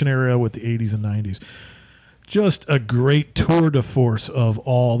Extinction era with the 80s and 90s. Just a great tour de force of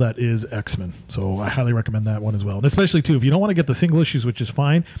all that is X-Men. So I highly recommend that one as well. And especially, too, if you don't want to get the single issues, which is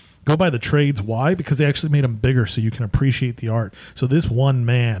fine, go buy the trades. Why? Because they actually made them bigger so you can appreciate the art. So this one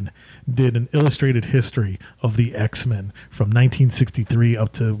man did an illustrated history of the X-Men from 1963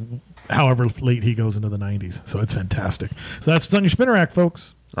 up to however late he goes into the 90s. So it's fantastic. So that's what's on your spinner rack,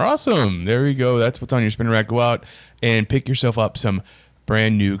 folks. Awesome. There we go. That's what's on your spinner rack. Go out and pick yourself up some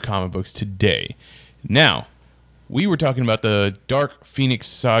brand new comic books today. Now, we were talking about the Dark Phoenix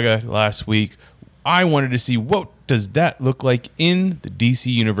saga last week. I wanted to see what does that look like in the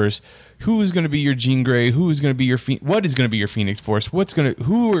DC universe. Who is going to be your Jean Grey? Who is going to be your what is going to be your Phoenix Force? Who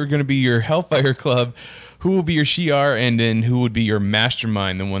are going to be your Hellfire Club? Who will be your Shi'ar? And then who would be your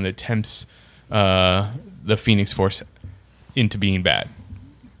Mastermind, the one that tempts the Phoenix Force into being bad?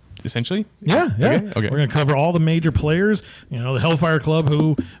 Essentially, yeah. Okay. We're going to cover all the major players. You know, the Hellfire Club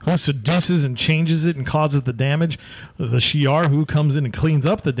who seduces and changes it and causes the damage. The Shi'ar who comes in and cleans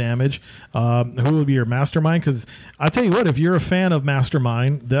up the damage. Who will be your Mastermind? Because I tell you what, if you're a fan of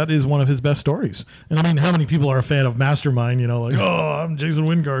Mastermind, that is one of his best stories. And I mean, how many people are a fan of Mastermind? You know, like, oh, I'm Jason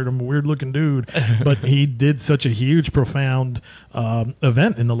Wingard, I'm a weird looking dude, but he did such a huge, profound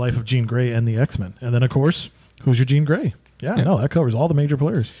event in the life of Jean Grey and the X-Men. And then, of course, who's your Jean Grey? Yeah, no, that covers all the major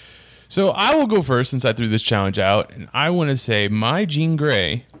players. So I will go first since I threw this challenge out, and I want to say my Jean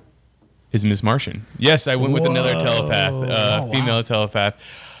Grey is Miss Martian. Yes, I went with another telepath, female telepath.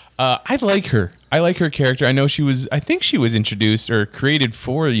 I like her. I like her character. I think she was introduced or created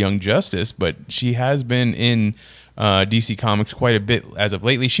for Young Justice, but she has been in DC Comics quite a bit as of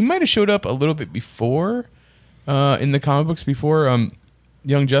lately. She might have showed up a little bit before in the comic books before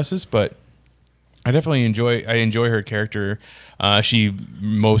Young Justice, but I definitely enjoy her character. She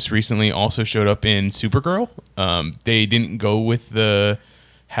most recently also showed up in Supergirl. They didn't go with the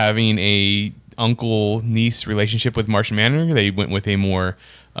having a uncle-niece relationship with Martian Manhunter. They went with a more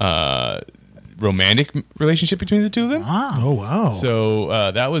romantic relationship between the two of them. Wow. Oh, wow.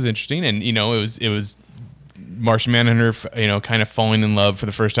 So that was interesting, and it was Martian Manhunter, kind of falling in love for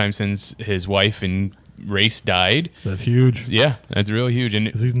the first time since his wife and Race died. That's huge. Yeah, that's really huge, and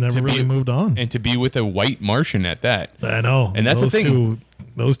he's never really moved on. And to be with a white Martian at that, I know. And that's the thing.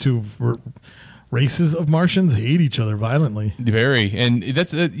 Those two races of Martians hate each other violently. Very, and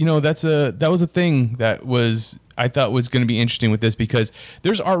that was a thing that I thought was going to be interesting with this because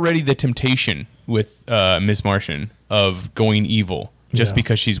there's already the temptation with Miss Martian of going evil. Just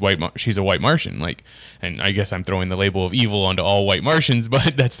because she's a white Martian, and I guess I'm throwing the label of evil onto all white Martians,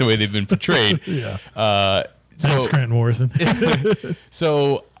 but that's the way they've been portrayed. Yeah. Thanks, Grant Morrison.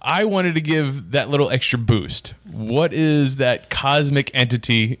 So I wanted to give that little extra boost. What is that cosmic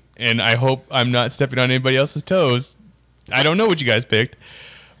entity? And I hope I'm not stepping on anybody else's toes. I don't know what you guys picked.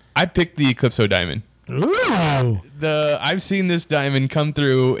 I picked the Eclipso Diamond. Ooh. I've seen this diamond come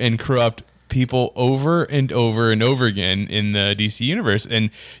through and corrupt people over and over and over again in the DC universe. And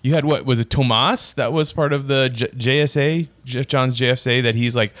you had, what was it, Tomas that was part of the JSA, Jeff Johns JSA, that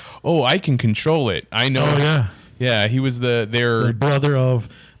he's like, oh, I can control it. I know. Oh, yeah, he was the brother of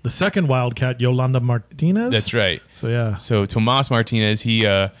the second Wildcat, Yolanda Martinez. That's right. So Tomas Martinez, he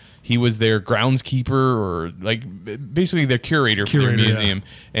was their groundskeeper, or basically their curator for their museum.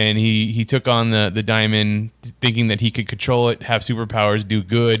 Yeah. And he took on the diamond thinking that he could control it, have superpowers, do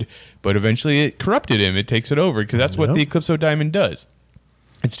good, but eventually it corrupted him. It takes it over because that's what the Eclipso Diamond does.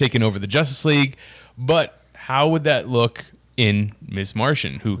 It's taken over the Justice League, but how would that look in Miss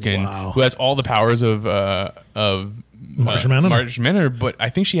Martian, who has all the powers of Martian Manhunter, but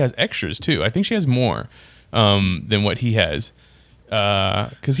I think she has extras too. I think she has more than what he has.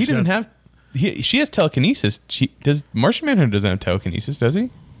 Because he doesn't have, she has telekinesis. Martian Manhunter doesn't have telekinesis, does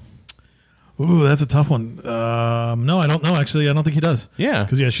he? Ooh, that's a tough one. No, I don't know. Actually, I don't think he does. Yeah,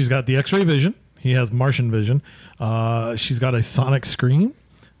 because she's got the X-ray vision. He has Martian vision. She's got a sonic screen,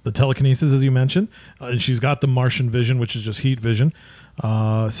 the telekinesis, as you mentioned, and she's got the Martian vision, which is just heat vision,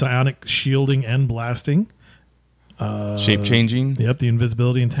 psionic shielding and blasting. Shape changing. Yep, the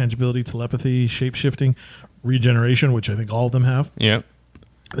invisibility, intangibility, telepathy, shape shifting, regeneration, which I think all of them have. Yep.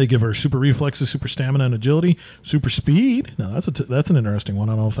 They give her super reflexes, super stamina and agility, super speed. Now that's an interesting one.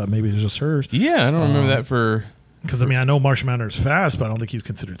 I don't know if that maybe is just hers. Yeah, I don't remember that for. Because I mean, I know Martian Manhunter is fast, but I don't think he's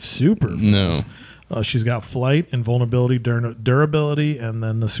considered super fast. No. She's got flight, invulnerability, durability, and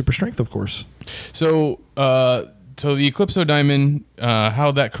then the super strength, of course. So the Eclipso Diamond,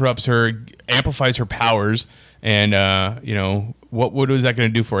 how that corrupts her, amplifies her powers, and what is that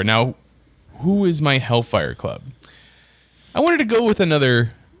going to do for her? Now, who is my Hellfire Club? I wanted to go with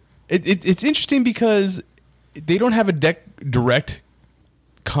another. It's interesting because they don't have a direct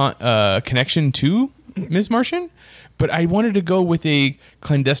connection to Ms. Martian, but I wanted to go with a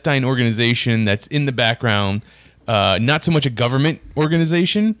clandestine organization that's in the background, not so much a government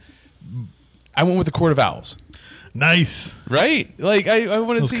organization. I went with the Court of Owls. Nice, right? Like I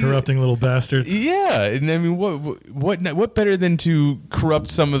want to those see corrupting little bastards. Yeah, and I mean, what better than to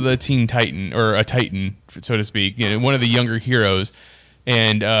corrupt some of the Teen Titan or a Titan, so to speak, one of the younger heroes,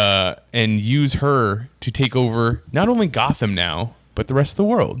 and use her to take over not only Gotham now but the rest of the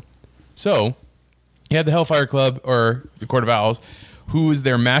world. So you have the Hellfire Club or the Court of Owls. Who is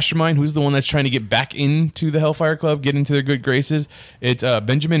their mastermind? Who's the one that's trying to get back into the Hellfire Club, get into their good graces? It's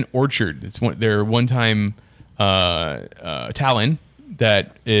Benjamin Orchard. It's their one-time Talon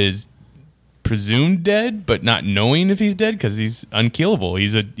that is presumed dead, but not knowing if he's dead because he's unkillable.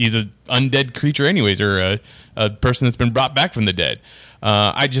 He's a undead creature, anyways, or a person that's been brought back from the dead.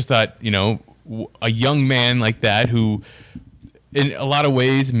 I just thought, a young man like that who, in a lot of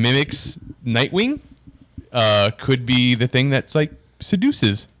ways, mimics Nightwing. Could be the thing that's like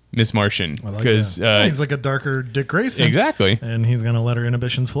seduces Miss Martian because he's like a darker Dick Grayson, exactly, and he's gonna let her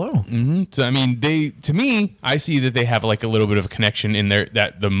inhibitions flow. Mm-hmm. So I mean, I see that they have like a little bit of a connection in there.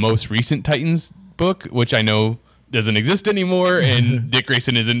 That the most recent Titans book, which I know doesn't exist anymore, and Dick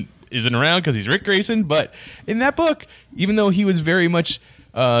Grayson isn't around because he's Rick Grayson. But in that book, even though he was very much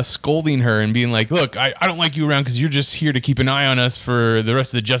scolding her and being like, look, I don't like you around because you're just here to keep an eye on us for the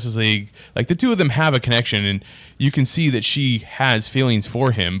rest of the Justice League. Like the two of them have a connection, and you can see that she has feelings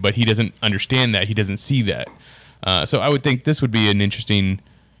for him, but he doesn't understand that. He doesn't see that. So I would think this would be an interesting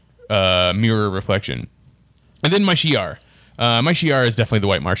mirror reflection. And then my Shi'ar. My Shi'ar is definitely the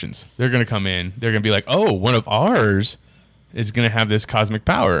White Martians. They're going to come in. They're going to be like, oh, one of ours is going to have this cosmic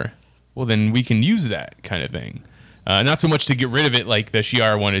power. Well, then we can use that kind of thing. Not so much to get rid of it like the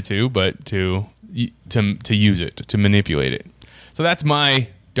Shi'ar wanted to, but to use it, to manipulate it. So that's my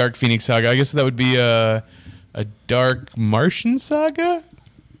Dark Phoenix saga. I guess that would be a Dark Martian saga?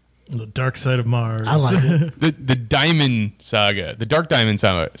 The Dark Side of Mars. I like it. The Diamond saga. The Dark Diamond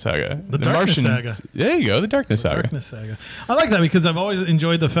saga. The Darkness saga. There you go, the Darkness saga. Darkness saga. I like that because I've always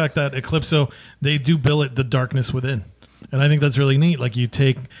enjoyed the fact that Eclipso, they do bill it the darkness within. And I think that's really neat. Like you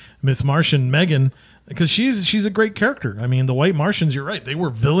take Miss Martian, Megan, because she's a great character. I mean, the White Martians, you're right. They were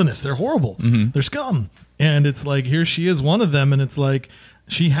villainous. They're horrible. Mm-hmm. They're scum. And it's like, here she is, one of them. And it's like,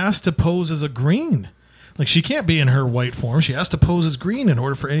 she has to pose as a green. Like, she can't be in her white form. She has to pose as green in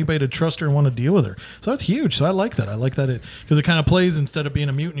order for anybody to trust her and want to deal with her. So that's huge. So I like that. I like that because it kind of plays instead of being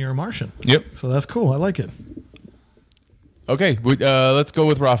a mutant, you're a Martian. Yep. So that's cool. I like it. Okay. Let's go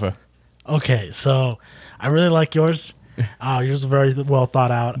with Rafa. Okay. So I really like yours. Yours was very well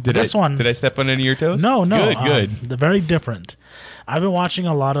thought out. Did I step on any of your toes? No. Good. They're very different. I've been watching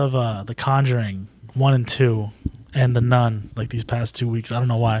a lot of The Conjuring 1 and 2 and The Nun like these past 2 weeks. I don't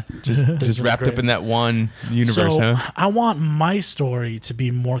know why. Just wrapped up in that one universe, so, huh? I want my story to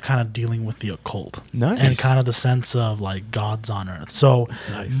be more kind of dealing with the occult. Nice. And kind of the sense of like gods on earth. So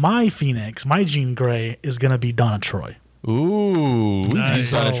my Phoenix, my Jean Grey is going to be Donna Troy. Ooh. We Nice.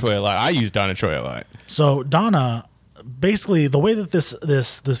 use Donna Troy a lot. I use Donna Troy a lot. So Donna, basically the way that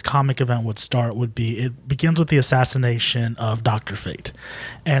this comic event would start would be it begins with the assassination of Dr. Fate.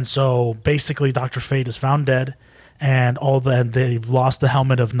 And so basically Dr. Fate is found dead and they've lost the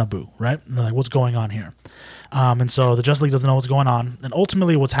helmet of Naboo, right? And they're like, what's going on here? And so the Justice League doesn't know what's going on. And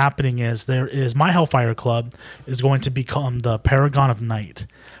ultimately what's happening is my Hellfire Club is going to become the Paragon of Night,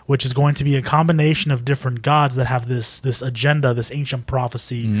 which is going to be a combination of different gods that have this agenda, this ancient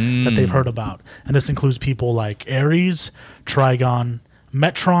prophecy that they've heard about. And this includes people like Ares, Trigon,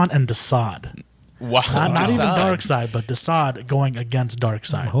 Metron, and Desaad. Wow. Not even Darkseid, but Desaad going against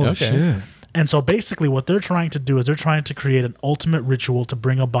Darkseid. Holy shit. And so basically what they're trying to do is they're trying to create an ultimate ritual to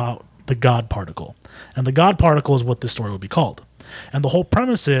bring about the God particle. And the God particle is what this story will be called. And the whole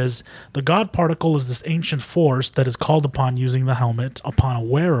premise is the God particle is this ancient force that is called upon using the helmet upon a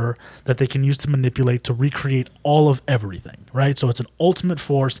wearer that they can use to manipulate to recreate all of everything, right? So it's an ultimate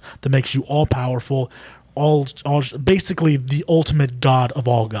force that makes you all powerful, all basically the ultimate God of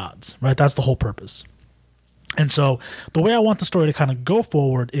all gods, right? That's the whole purpose. And so the way I want the story to kind of go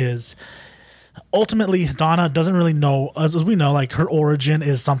forward is ultimately Donna doesn't really know, as we know, like her origin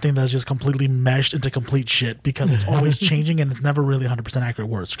is something that's just completely meshed into complete shit because it's always changing and it's never really 100% accurate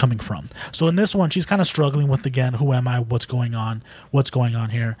where it's coming from. So in this one, she's kind of struggling with, again, who am I, what's going on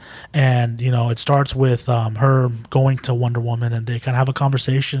here. And it starts with her going to Wonder Woman, and they kind of have a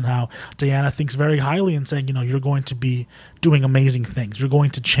conversation how Diana thinks very highly and saying, you're going to be doing amazing things, you're going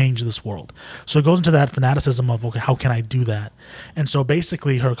to change this world. So it goes into that fanaticism of, okay, how can I do that? And so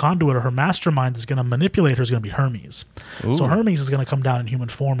basically her conduit or her mastermind is going to manipulate her is going to be Hermes. Ooh. So Hermes is going to come down in human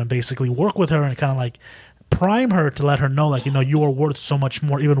form and basically work with her and kind of like prime her to let her know, like, you are worth so much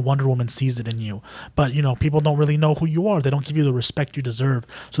more. Even Wonder Woman sees it in you, but people don't really know who you are. They don't give you the respect you deserve.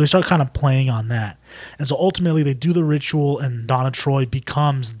 So they start kind of playing on that. And so ultimately they do the ritual and Donna Troy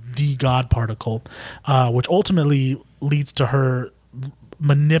becomes the God particle, which ultimately leads to her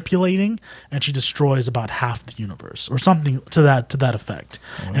manipulating, and she destroys about half the universe or something to that effect.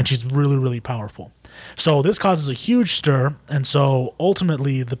 And she's really, really powerful. So this causes a huge stir, and so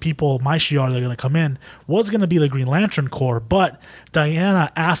ultimately the people, my Shi'ar, that are going to come in was going to be the Green Lantern Corps, but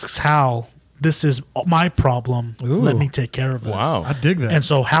Diana asks Hal, this is my problem. Ooh. Let me take care of this. Wow, I dig that. And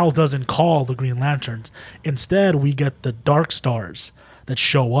so Hal doesn't call the Green Lanterns. Instead, we get the Dark Stars that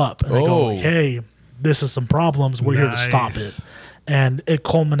show up, and they go, hey, this is some problems. We're here to stop it. And it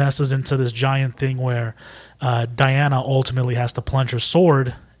culminates into this giant thing where Diana ultimately has to plunge her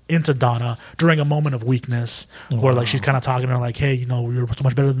sword into Donna during a moment of weakness, where like she's kind of talking to her like, hey, you're so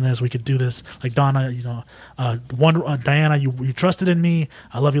much better than this. We could do this. Like, Donna, Diana, you trusted in me.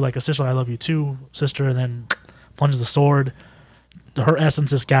 I love you like a sister. I love you too, sister. And then plunges the sword. Her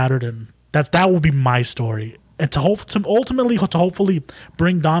essence is scattered, and that will be my story. And to hopefully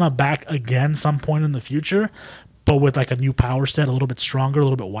bring Donna back again some point in the future, but with like a new power set, a little bit stronger, a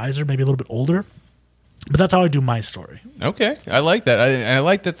little bit wiser, maybe a little bit older. But that's how I do my story. Okay, I like that. I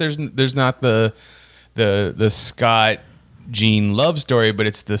like that. There's not the Scott Jean love story, but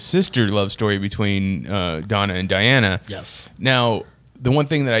it's the sister love story between Donna and Diana. Yes. Now, the one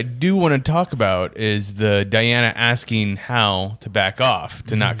thing that I do want to talk about is the Diana asking Hal to back off,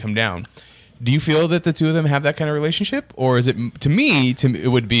 to not come down. Do you feel that the two of them have that kind of relationship, or is it to me it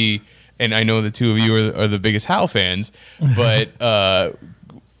would be? And I know the two of you are the biggest Hal fans, but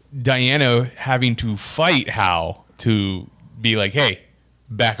Diana having to fight Hal to be like, hey,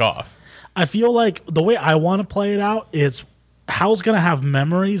 back off. I feel like the way I want to play it out is Hal's going to have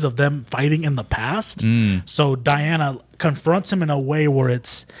memories of them fighting in the past. So Diana confronts him in a way where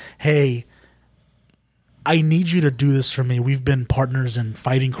it's, hey, I need you to do this for me. We've been partners in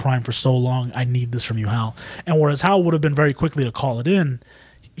fighting crime for so long. I need this from you, Hal. And whereas Hal would have been very quickly to call it in,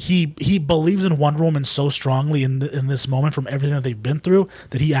 he believes in Wonder Woman so strongly in this moment from everything that they've been through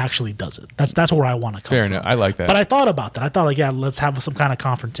that he actually does it. That's where I want to come Fair from. enough. I like that. But I thought about that. I thought, like, yeah, let's have some kind of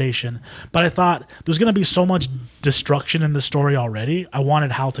confrontation. But I thought there's going to be so much destruction in the story already. I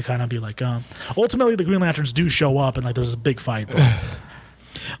wanted Hal to kind of be like, ultimately the Green Lanterns do show up and like there's a big fight. But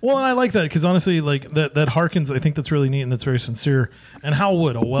well, and I like that because honestly, like that harkens. I think that's really neat and that's very sincere. And Hal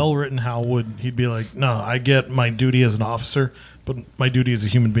would, a well-written Hal would, he'd be like, no, I get my duty as an officer, but my duty as a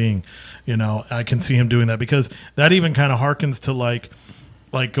human being. I can see him doing that because that even kind of harkens to like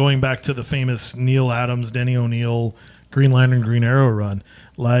going back to the famous Neil Adams, Denny O'Neil, Green Lantern, Green Arrow run.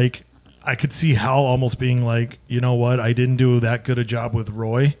 Like, I could see Hal almost being like, you know what, I didn't do that good a job with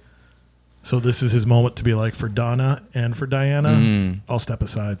Roy. So this is his moment to be like, for Donna and for Diana, I'll step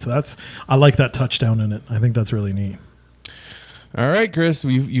aside. So I like that touchdown in it. I think that's really neat. All right, Chris,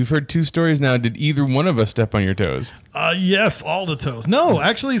 you've heard two stories now. Did either one of us step on your toes? Yes, all the toes. No,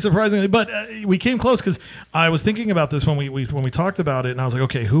 actually, surprisingly, but we came close because I was thinking about this when we talked about it, and I was like,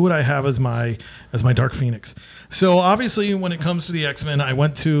 okay, who would I have as my Dark Phoenix? So obviously, when it comes to the X-Men, I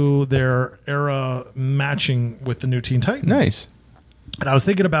went to their era matching with the new Teen Titans. Nice. And I was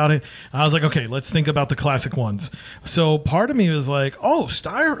thinking about it. I was like, okay, let's think about the classic ones. So part of me was like, oh,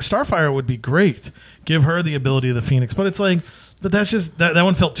 Starfire would be great. Give her the ability of the Phoenix. But it's like, but that's just, that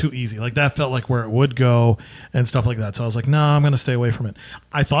one felt too easy. Like, that felt like where it would go and stuff like that. So I was like, nah, I'm going to stay away from it.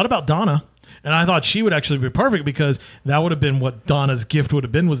 I thought about Donna. And I thought she would actually be perfect because that would have been what Donna's gift would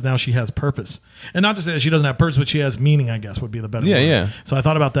have been, was now she has purpose. And not to say that she doesn't have purpose, but she has meaning, I guess, would be the better word. Yeah. So I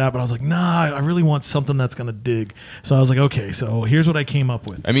thought about that, but I was like, nah, I really want something that's going to dig. So I was like, okay, so here's what I came up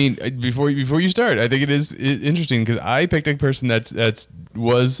with. I mean, before you start, I think it is interesting because I picked a person that's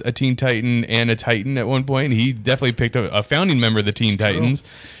was a Teen Titan and a Titan at one point. He definitely picked a founding member of the Teen Titans.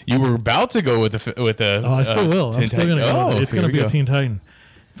 You were about to go with a Oh, I still will. I'm still going to go. It's going to be a Teen Titan.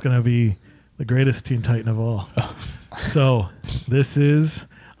 It's going to be the greatest Teen Titan of all. So this is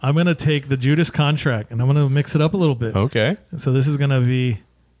I'm going to take the Judas Contract, and I'm going to mix it up a little bit. Okay. So this is going to be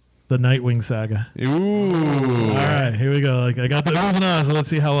the Nightwing saga. Ooh. All right, here we go. Like I got the oohs and ahs, so let's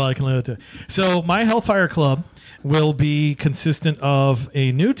see how well I can live it to. So my Hellfire Club will be consistent of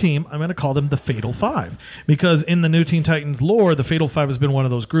a new team. I'm going to call them the Fatal Five because in the New Teen Titans lore, the Fatal Five has been one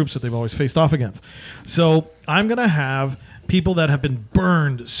of those groups that they've always faced off against. So I'm going to have people that have been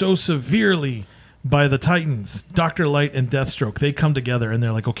burned so severely by the Titans, Dr. Light and Deathstroke. They come together and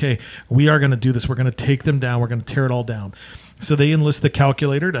they're like, okay, we are going to do this. We're going to take them down. We're going to tear it all down. So they enlist the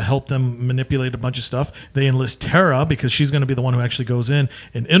Calculator to help them manipulate a bunch of stuff. They enlist Terra because she's going to be the one who actually goes in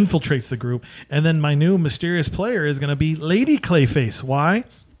and infiltrates the group. And then my new mysterious player is going to be Lady Clayface. Why?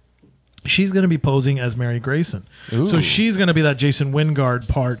 She's going to be posing as Mary Grayson. Ooh. So she's going to be that Jason Wingard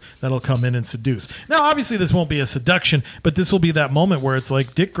part that'll come in and seduce. Now, obviously, this won't be a seduction, but this will be that moment where it's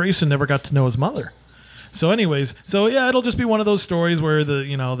like Dick Grayson never got to know his mother. So anyways, it'll just be one of those stories where I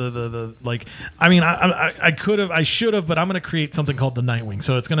should have, but I'm going to create something called the Nightwing.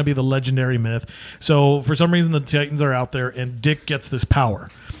 So it's going to be the legendary myth. So for some reason, the Titans are out there and Dick gets this power.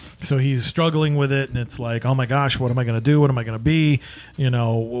 So he's struggling with it, and it's like, oh my gosh, what am I going to do? What am I going to be?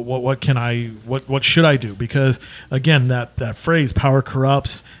 What should I do? Because again, that phrase, power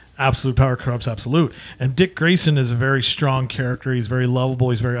corrupts. Absolute power corrupts absolute. And Dick Grayson is a very strong character. He's very lovable.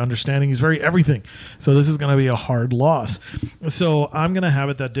 He's very understanding. He's very everything. So this is going to be a hard loss. So I'm going to have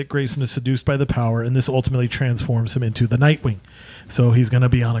it that Dick Grayson is seduced by the power, and this ultimately transforms him into the Nightwing. So he's going to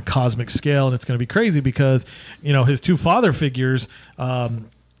be on a cosmic scale, and it's going to be crazy because, his two father figures,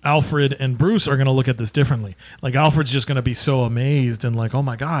 Alfred and Bruce, are going to look at this differently. Like Alfred's just going to be so amazed and like, oh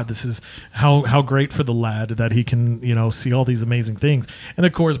my God, this is how great for the lad that he can, see all these amazing things. And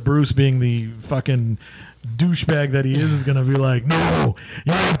of course, Bruce, being the fucking douchebag that he is going to be like, no,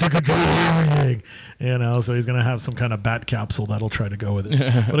 you have to control everything. So he's going to have some kind of bat capsule that'll try to go with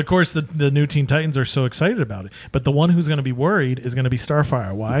it. But of course, the New Teen Titans are so excited about it. But the one who's going to be worried is going to be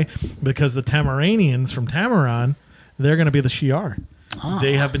Starfire. Why? Because the Tamaranians from Tamaran, they're going to be the Shi'ar.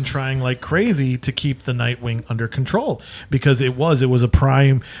 They have been trying like crazy to keep the Nightwing under control because it was a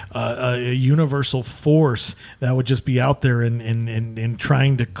prime, a universal force that would just be out there and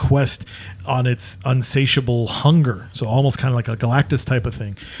trying to quest on its unsatiable hunger. So almost kind of like a Galactus type of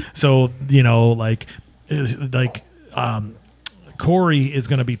thing. So, Corey is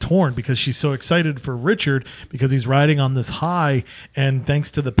going to be torn because she's so excited for Richard because he's riding on this high, and thanks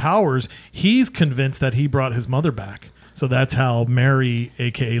to the powers, he's convinced that he brought his mother back. So that's how Mary,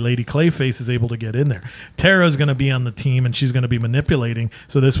 a.k.a. Lady Clayface, is able to get in there. Tara's going to be on the team, and she's going to be manipulating,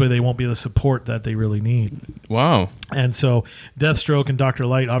 so this way they won't be the support that they really need. Wow. And so Deathstroke and Dr.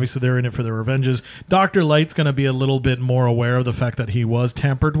 Light, obviously they're in it for their revenges. Dr. Light's going to be a little bit more aware of the fact that he was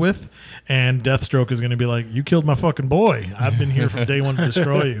tampered with, and Deathstroke is going to be like, you killed my fucking boy. I've been here from day one to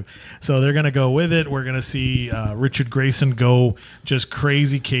destroy you. So they're going to go with it. We're going to see Richard Grayson go just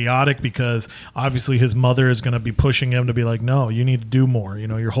crazy chaotic because obviously his mother is going to be pushing him to be like, no, you need to do more.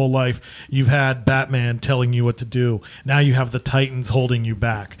 Your whole life you've had Batman telling you what to do. Now you have the Titans holding you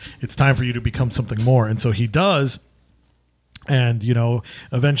back. It's time for you to become something more. And so he does. And,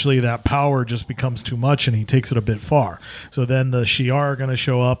 eventually that power just becomes too much and he takes it a bit far. So then the Shi'ar are going to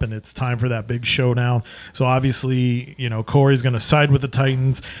show up and it's time for that big showdown. So obviously, Corey's going to side with the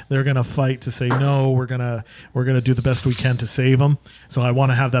Titans. They're going to fight to say, no, we're going to do the best we can to save them. So I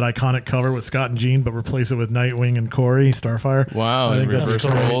want to have that iconic cover with Scott and Jean, but replace it with Nightwing and Corey, Starfire. Wow. I think that's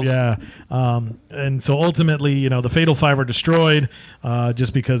cool. Yeah. And so ultimately, the Fatal Five are destroyed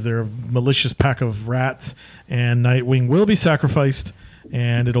just because they're a malicious pack of rats, and Nightwing will be sacrificed,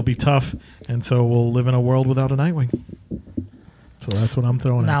 and it'll be tough, and so we'll live in a world without a Nightwing. So that's what I'm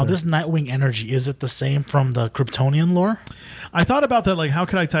throwing now, out there. this Nightwing energy, is it the same from the Kryptonian lore? I thought about that, like, how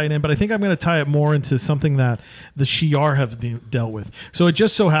could I tie it in? But I think I'm going to tie it more into something that the Shi'ar have dealt with. So it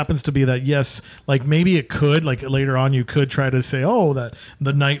just so happens to be that, yes, like, maybe it could, like, later on you could try to say, oh, that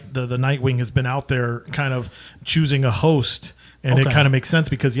the Nightwing has been out there kind of choosing a host. And it kind of makes sense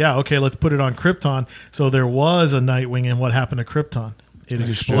because, let's put it on Krypton. So there was a Nightwing, and what happened to Krypton? It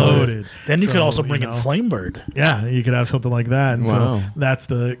exploded. Then you could also bring in Flamebird. Yeah, you could have something like that. And so that's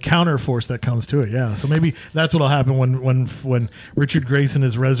the counter force that comes to it. Yeah. So maybe that's what'll happen when Richard Grayson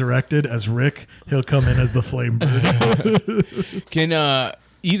is resurrected as Rick. He'll come in as the Flamebird. Can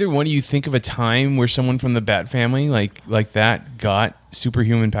either one of you think of a time where someone from the Bat family like that got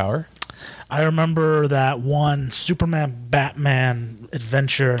superhuman power? I remember that one Superman-Batman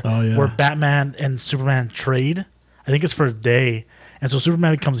adventure where Batman and Superman trade. I think it's for a day. And so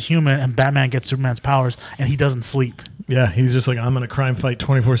Superman becomes human and Batman gets Superman's powers and he doesn't sleep. Yeah, he's just like, I'm going to crime fight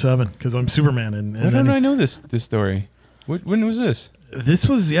 24/7 because I'm Superman. And Why don't I know this story? When was this? This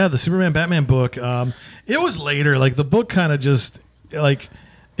was the Superman Batman book. It was later. Like the book kind of just like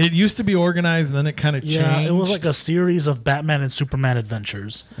it used to be organized and then it kind of changed. Yeah, it was like a series of Batman and Superman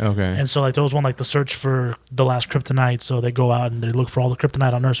adventures. Okay. And so like there was one like the search for the last kryptonite. So they go out and they look for all the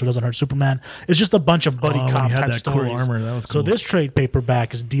kryptonite on Earth so it doesn't hurt Superman. It's just a bunch of buddy cop he had type that stories. cool armor. That was So cool. this trade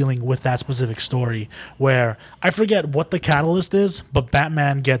paperback is dealing with that specific story where I forget what the catalyst is, but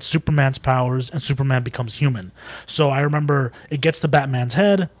Batman gets Superman's powers and Superman becomes human. So I remember it gets to Batman's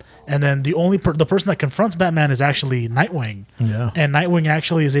head. And then the person that confronts Batman is actually Nightwing. Yeah. And Nightwing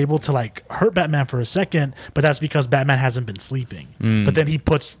actually is able to like hurt Batman for a second, but that's because Batman hasn't been sleeping. But then he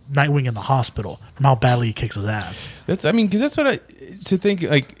puts Nightwing in the hospital from how badly he kicks his ass. Because that's what to think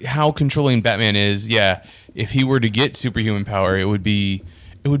like how controlling Batman is. Yeah, if he were to get superhuman power, it would be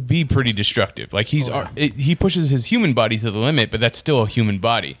pretty destructive. Like he pushes his human body to the limit, but that's still a human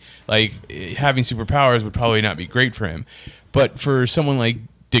body. Like having superpowers would probably not be great for him. But for someone like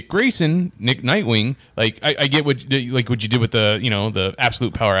Dick Grayson, Nick Nightwing, like I get what you did with the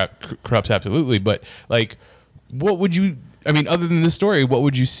absolute power corrupts absolutely, but like what would you? I mean, other than this story, what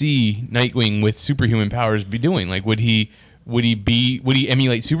would you see Nightwing with superhuman powers be doing? Like, would he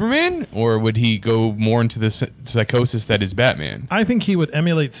emulate Superman, or would he go more into the psychosis that is Batman? I think he would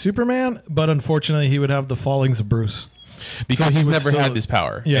emulate Superman, but unfortunately, he would have the fallings of Bruce. Because So he he's would never still- had this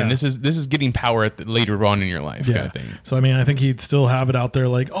power, Yeah. and this is getting power later on in your life, kind of thing. So I mean, I think he'd still have it out there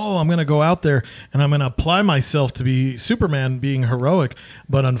like, oh, I'm going to go out there and I'm going to apply myself to be Superman being heroic,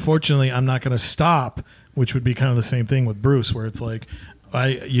 but unfortunately, I'm not going to stop, which would be kind of the same thing with Bruce, where it's like,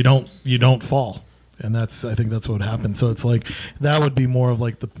 you don't fall. And I think that's what happened. So it's like that would be more of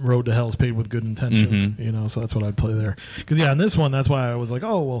like the road to hell is paved with good intentions, So that's what I'd play there. Because in this one, that's why I was like,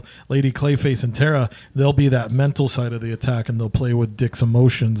 oh well, Lady Clayface and Tara, they'll be that mental side of the attack, and they'll play with Dick's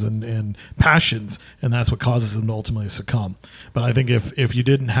emotions and passions, and that's what causes him to ultimately succumb. But I think if you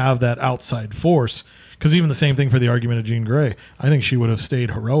didn't have that outside force, because even the same thing for the argument of Jean Grey, I think she would have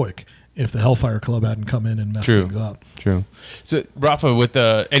stayed heroic if the Hellfire Club hadn't come in and messed things up. True. So, Rafa, with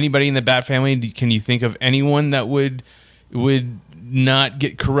anybody in the Bat family, can you think of anyone that would not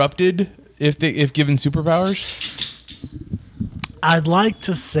get corrupted if given superpowers? I'd like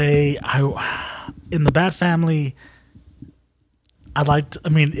to say in the Bat family,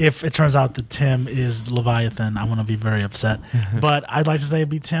 if it turns out that Tim is Leviathan, I'm going to be very upset. But I'd like to say it'd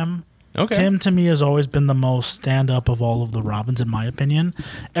be Tim. Okay. Tim, to me, has always been the most stand-up of all of the Robins, in my opinion.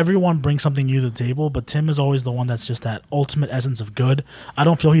 Everyone brings something new to the table, but Tim is always the one that's just that ultimate essence of good. I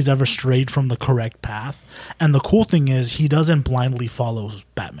don't feel he's ever strayed from the correct path. And the cool thing is he doesn't blindly follow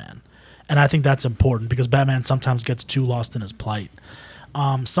Batman. And I think that's important because Batman sometimes gets too lost in his plight.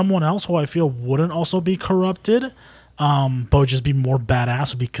 Someone else who I feel wouldn't also be corrupted, but would just be more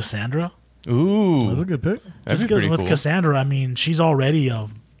badass would be Cassandra. Ooh. That's a good pick. Just because with Cassandra, I mean, she's already a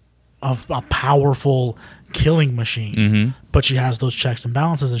powerful killing machine, but she has those checks and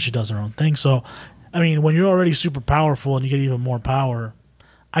balances and she does her own thing. So, I mean, when you're already super powerful and you get even more power,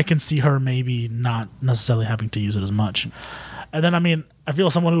 I can see her maybe not necessarily having to use it as much. And then, I mean, I feel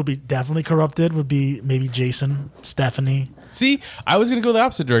someone who would be definitely corrupted would be maybe Jason, Stephanie. See, I was going to go the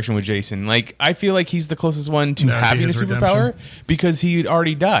opposite direction with Jason. Like, I feel like he's the closest one to having a his superpower redemption. because he had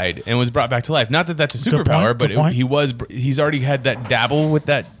already died and was brought back to life. Not that that's a Good superpower, point, good point. but he's already had that dabble with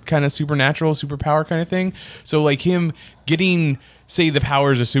that kind of supernatural superpower kind of thing. So, like him getting, say, the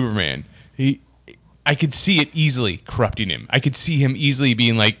powers of Superman, I could see it easily corrupting him. I could see him easily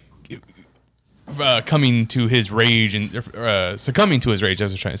being like, coming to his rage and succumbing to his rage,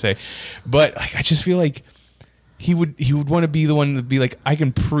 as I was trying to say. But like, I just feel like he would want to be the one to be like, I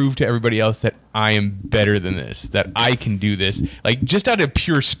can prove to everybody else that I am better than this, that I can do this, like just out of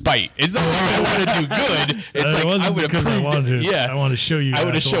pure spite. It's not like I want to do good. It's It like wasn't I would have because I proved wanted it. to. Yeah, I want to show you. I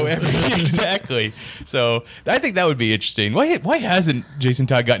would have shown assholes. everything exactly. So I think that would be interesting. Why hasn't Jason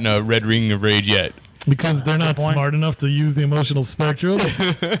Todd gotten a red ring of rage yet? Because they're not point. smart enough to use the emotional spectrum.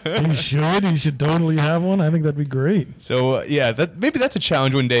 He should totally have one. I think that'd be great. So maybe that's a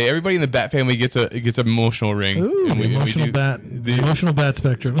challenge one day. Everybody in the Bat family gets an emotional ring. Ooh, And the we emotional do bat. The emotional bat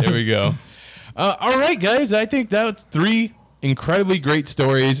spectrum. There we go. All right, guys. I think that's 3 incredibly great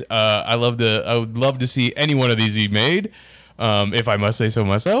stories. I would love to see any one of these be made, if I must say so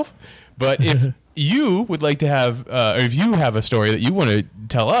myself. But if you would like to have, or if you have a story that you want to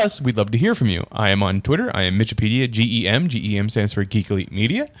tell us, we'd love to hear from you. I am on Twitter. I am Mitchipedia, GEM. GEM stands for Geek Elite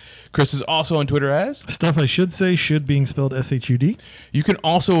Media. Chris is also on Twitter as. Stuff I should say should being spelled SHUD. You can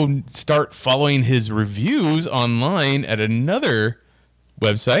also start following his reviews online at another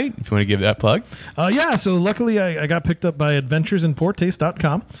website, if you want to give that plug. Yeah, so luckily I got picked up by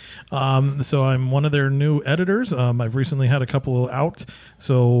adventuresinpoortaste.com. So I'm one of their new editors. I've recently had a couple out.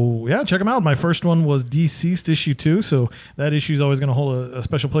 So yeah, check them out. My first one was Deceased issue 2. So that issue is always going to hold a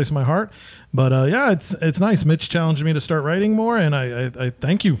special place in my heart. But yeah, it's nice. Mitch challenged me to start writing more, and I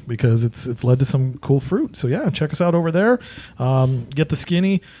thank you because it's led to some cool fruit. So yeah, check us out over there. Get the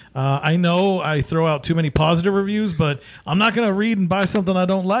skinny. I know I throw out too many positive reviews, but I'm not going to read and buy something I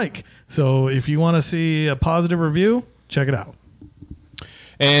don't like. So if you want to see a positive review, check it out.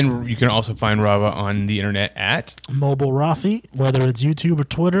 And you can also find Rava on the internet at Mobile Rafi. Whether it's YouTube or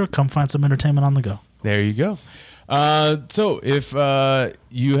Twitter, come find some entertainment on the go. There you go. So if you want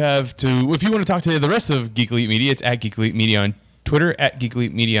to talk to the rest of Geek Elite Media, it's at Geek Elite Media on Twitter, at Geek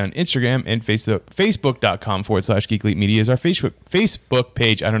Elite Media on Instagram, and Facebook.com/Geek Elite Media is our Facebook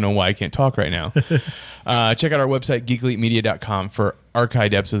page. I don't know why I can't talk right now. Check out our website, geekelitemedia.com, for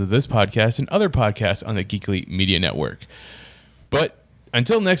archived episodes of this podcast and other podcasts on the Geek Elite Media Network. But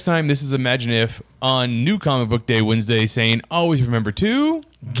until next time, this is Imagine If on New Comic Book Day Wednesday, saying always remember to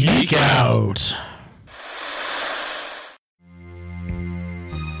Geek out.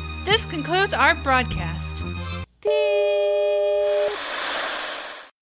 This concludes our broadcast. Beep.